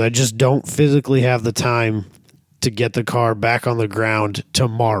 because I just don't physically have the time to get the car back on the ground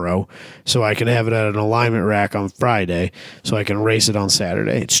tomorrow so I can have it at an alignment rack on Friday so I can race it on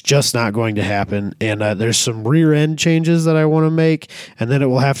Saturday. It's just not going to happen. And there's some rear end changes that I want to make, and then it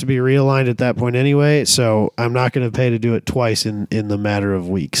will have to be realigned at that point anyway. So I'm not going to pay to do it twice in the matter of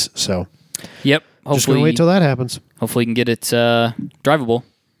weeks. So Yep. just going to wait till that happens. Hopefully you can get it drivable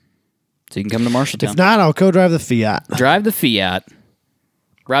so you can come to Marshalltown. If not, I'll co-drive the Fiat. Drive the Fiat.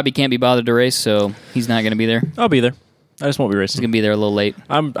 Robbie can't be bothered to race, so he's not going to be there. He's I'll be there. I just won't be racing. going to be there a little late.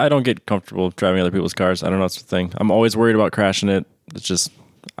 I don't get comfortable driving other people's cars. I don't know. It's the thing. I'm always worried about crashing it. It's just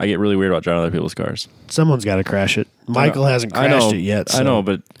I get really weird about driving other people's cars. Someone's got to crash it. Michael hasn't crashed it yet. So. I know,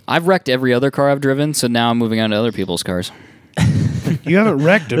 but I've wrecked every other car I've driven, so now I'm moving on to other people's cars. You haven't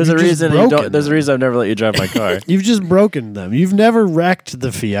wrecked them. there's a You've just reason. broken There's a them. reason I've never let you drive my car. You've just broken them. You've never wrecked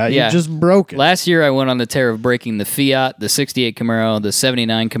the Fiat. Yeah. You've just broken. Last year I went on the tear of breaking the Fiat, the 68 Camaro, the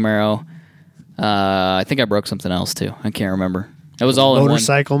 79 Camaro. I think I broke something else too. I can't remember. That was all in one.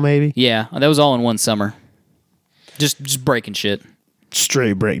 Motorcycle, maybe? Yeah, that was all in one summer. Just breaking shit.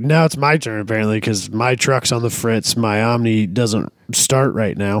 Straight break. Now it's my turn, apparently, because my truck's on the fritz. My Omni doesn't start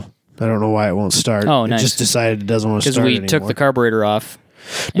right now. I don't know why it won't start. Oh, It nice. just decided it doesn't want to Because start we anymore. took the carburetor off.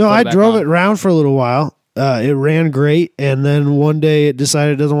 and No, put I back drove on. it around for a little while. It ran great, and then one day it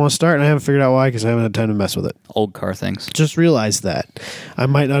decided it doesn't want to start, and I haven't figured out why because I haven't had time to mess with it. Old car things. Just realized that. I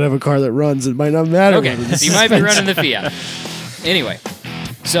might not have a car that runs. It might not matter. Okay, whether the so you might be suspension- running the Fiat. Anyway,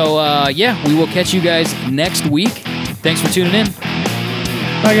 so yeah, we will catch you guys next week. Thanks for tuning in.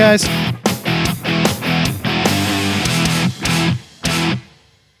 Bye, guys.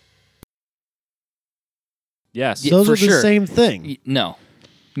 Yes. Yeah, Those for are the sure. same thing. No.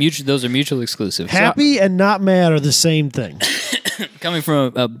 Those are mutually exclusive. So, Happy and not mad are the same thing. coming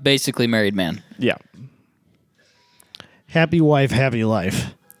from a basically married man. Yeah. Happy wife, happy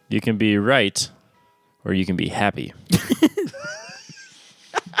life. You can be right, or you can be happy.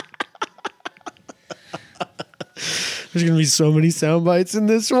 There's going to be so many sound bites in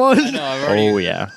this one. No, I've already, Oh yeah.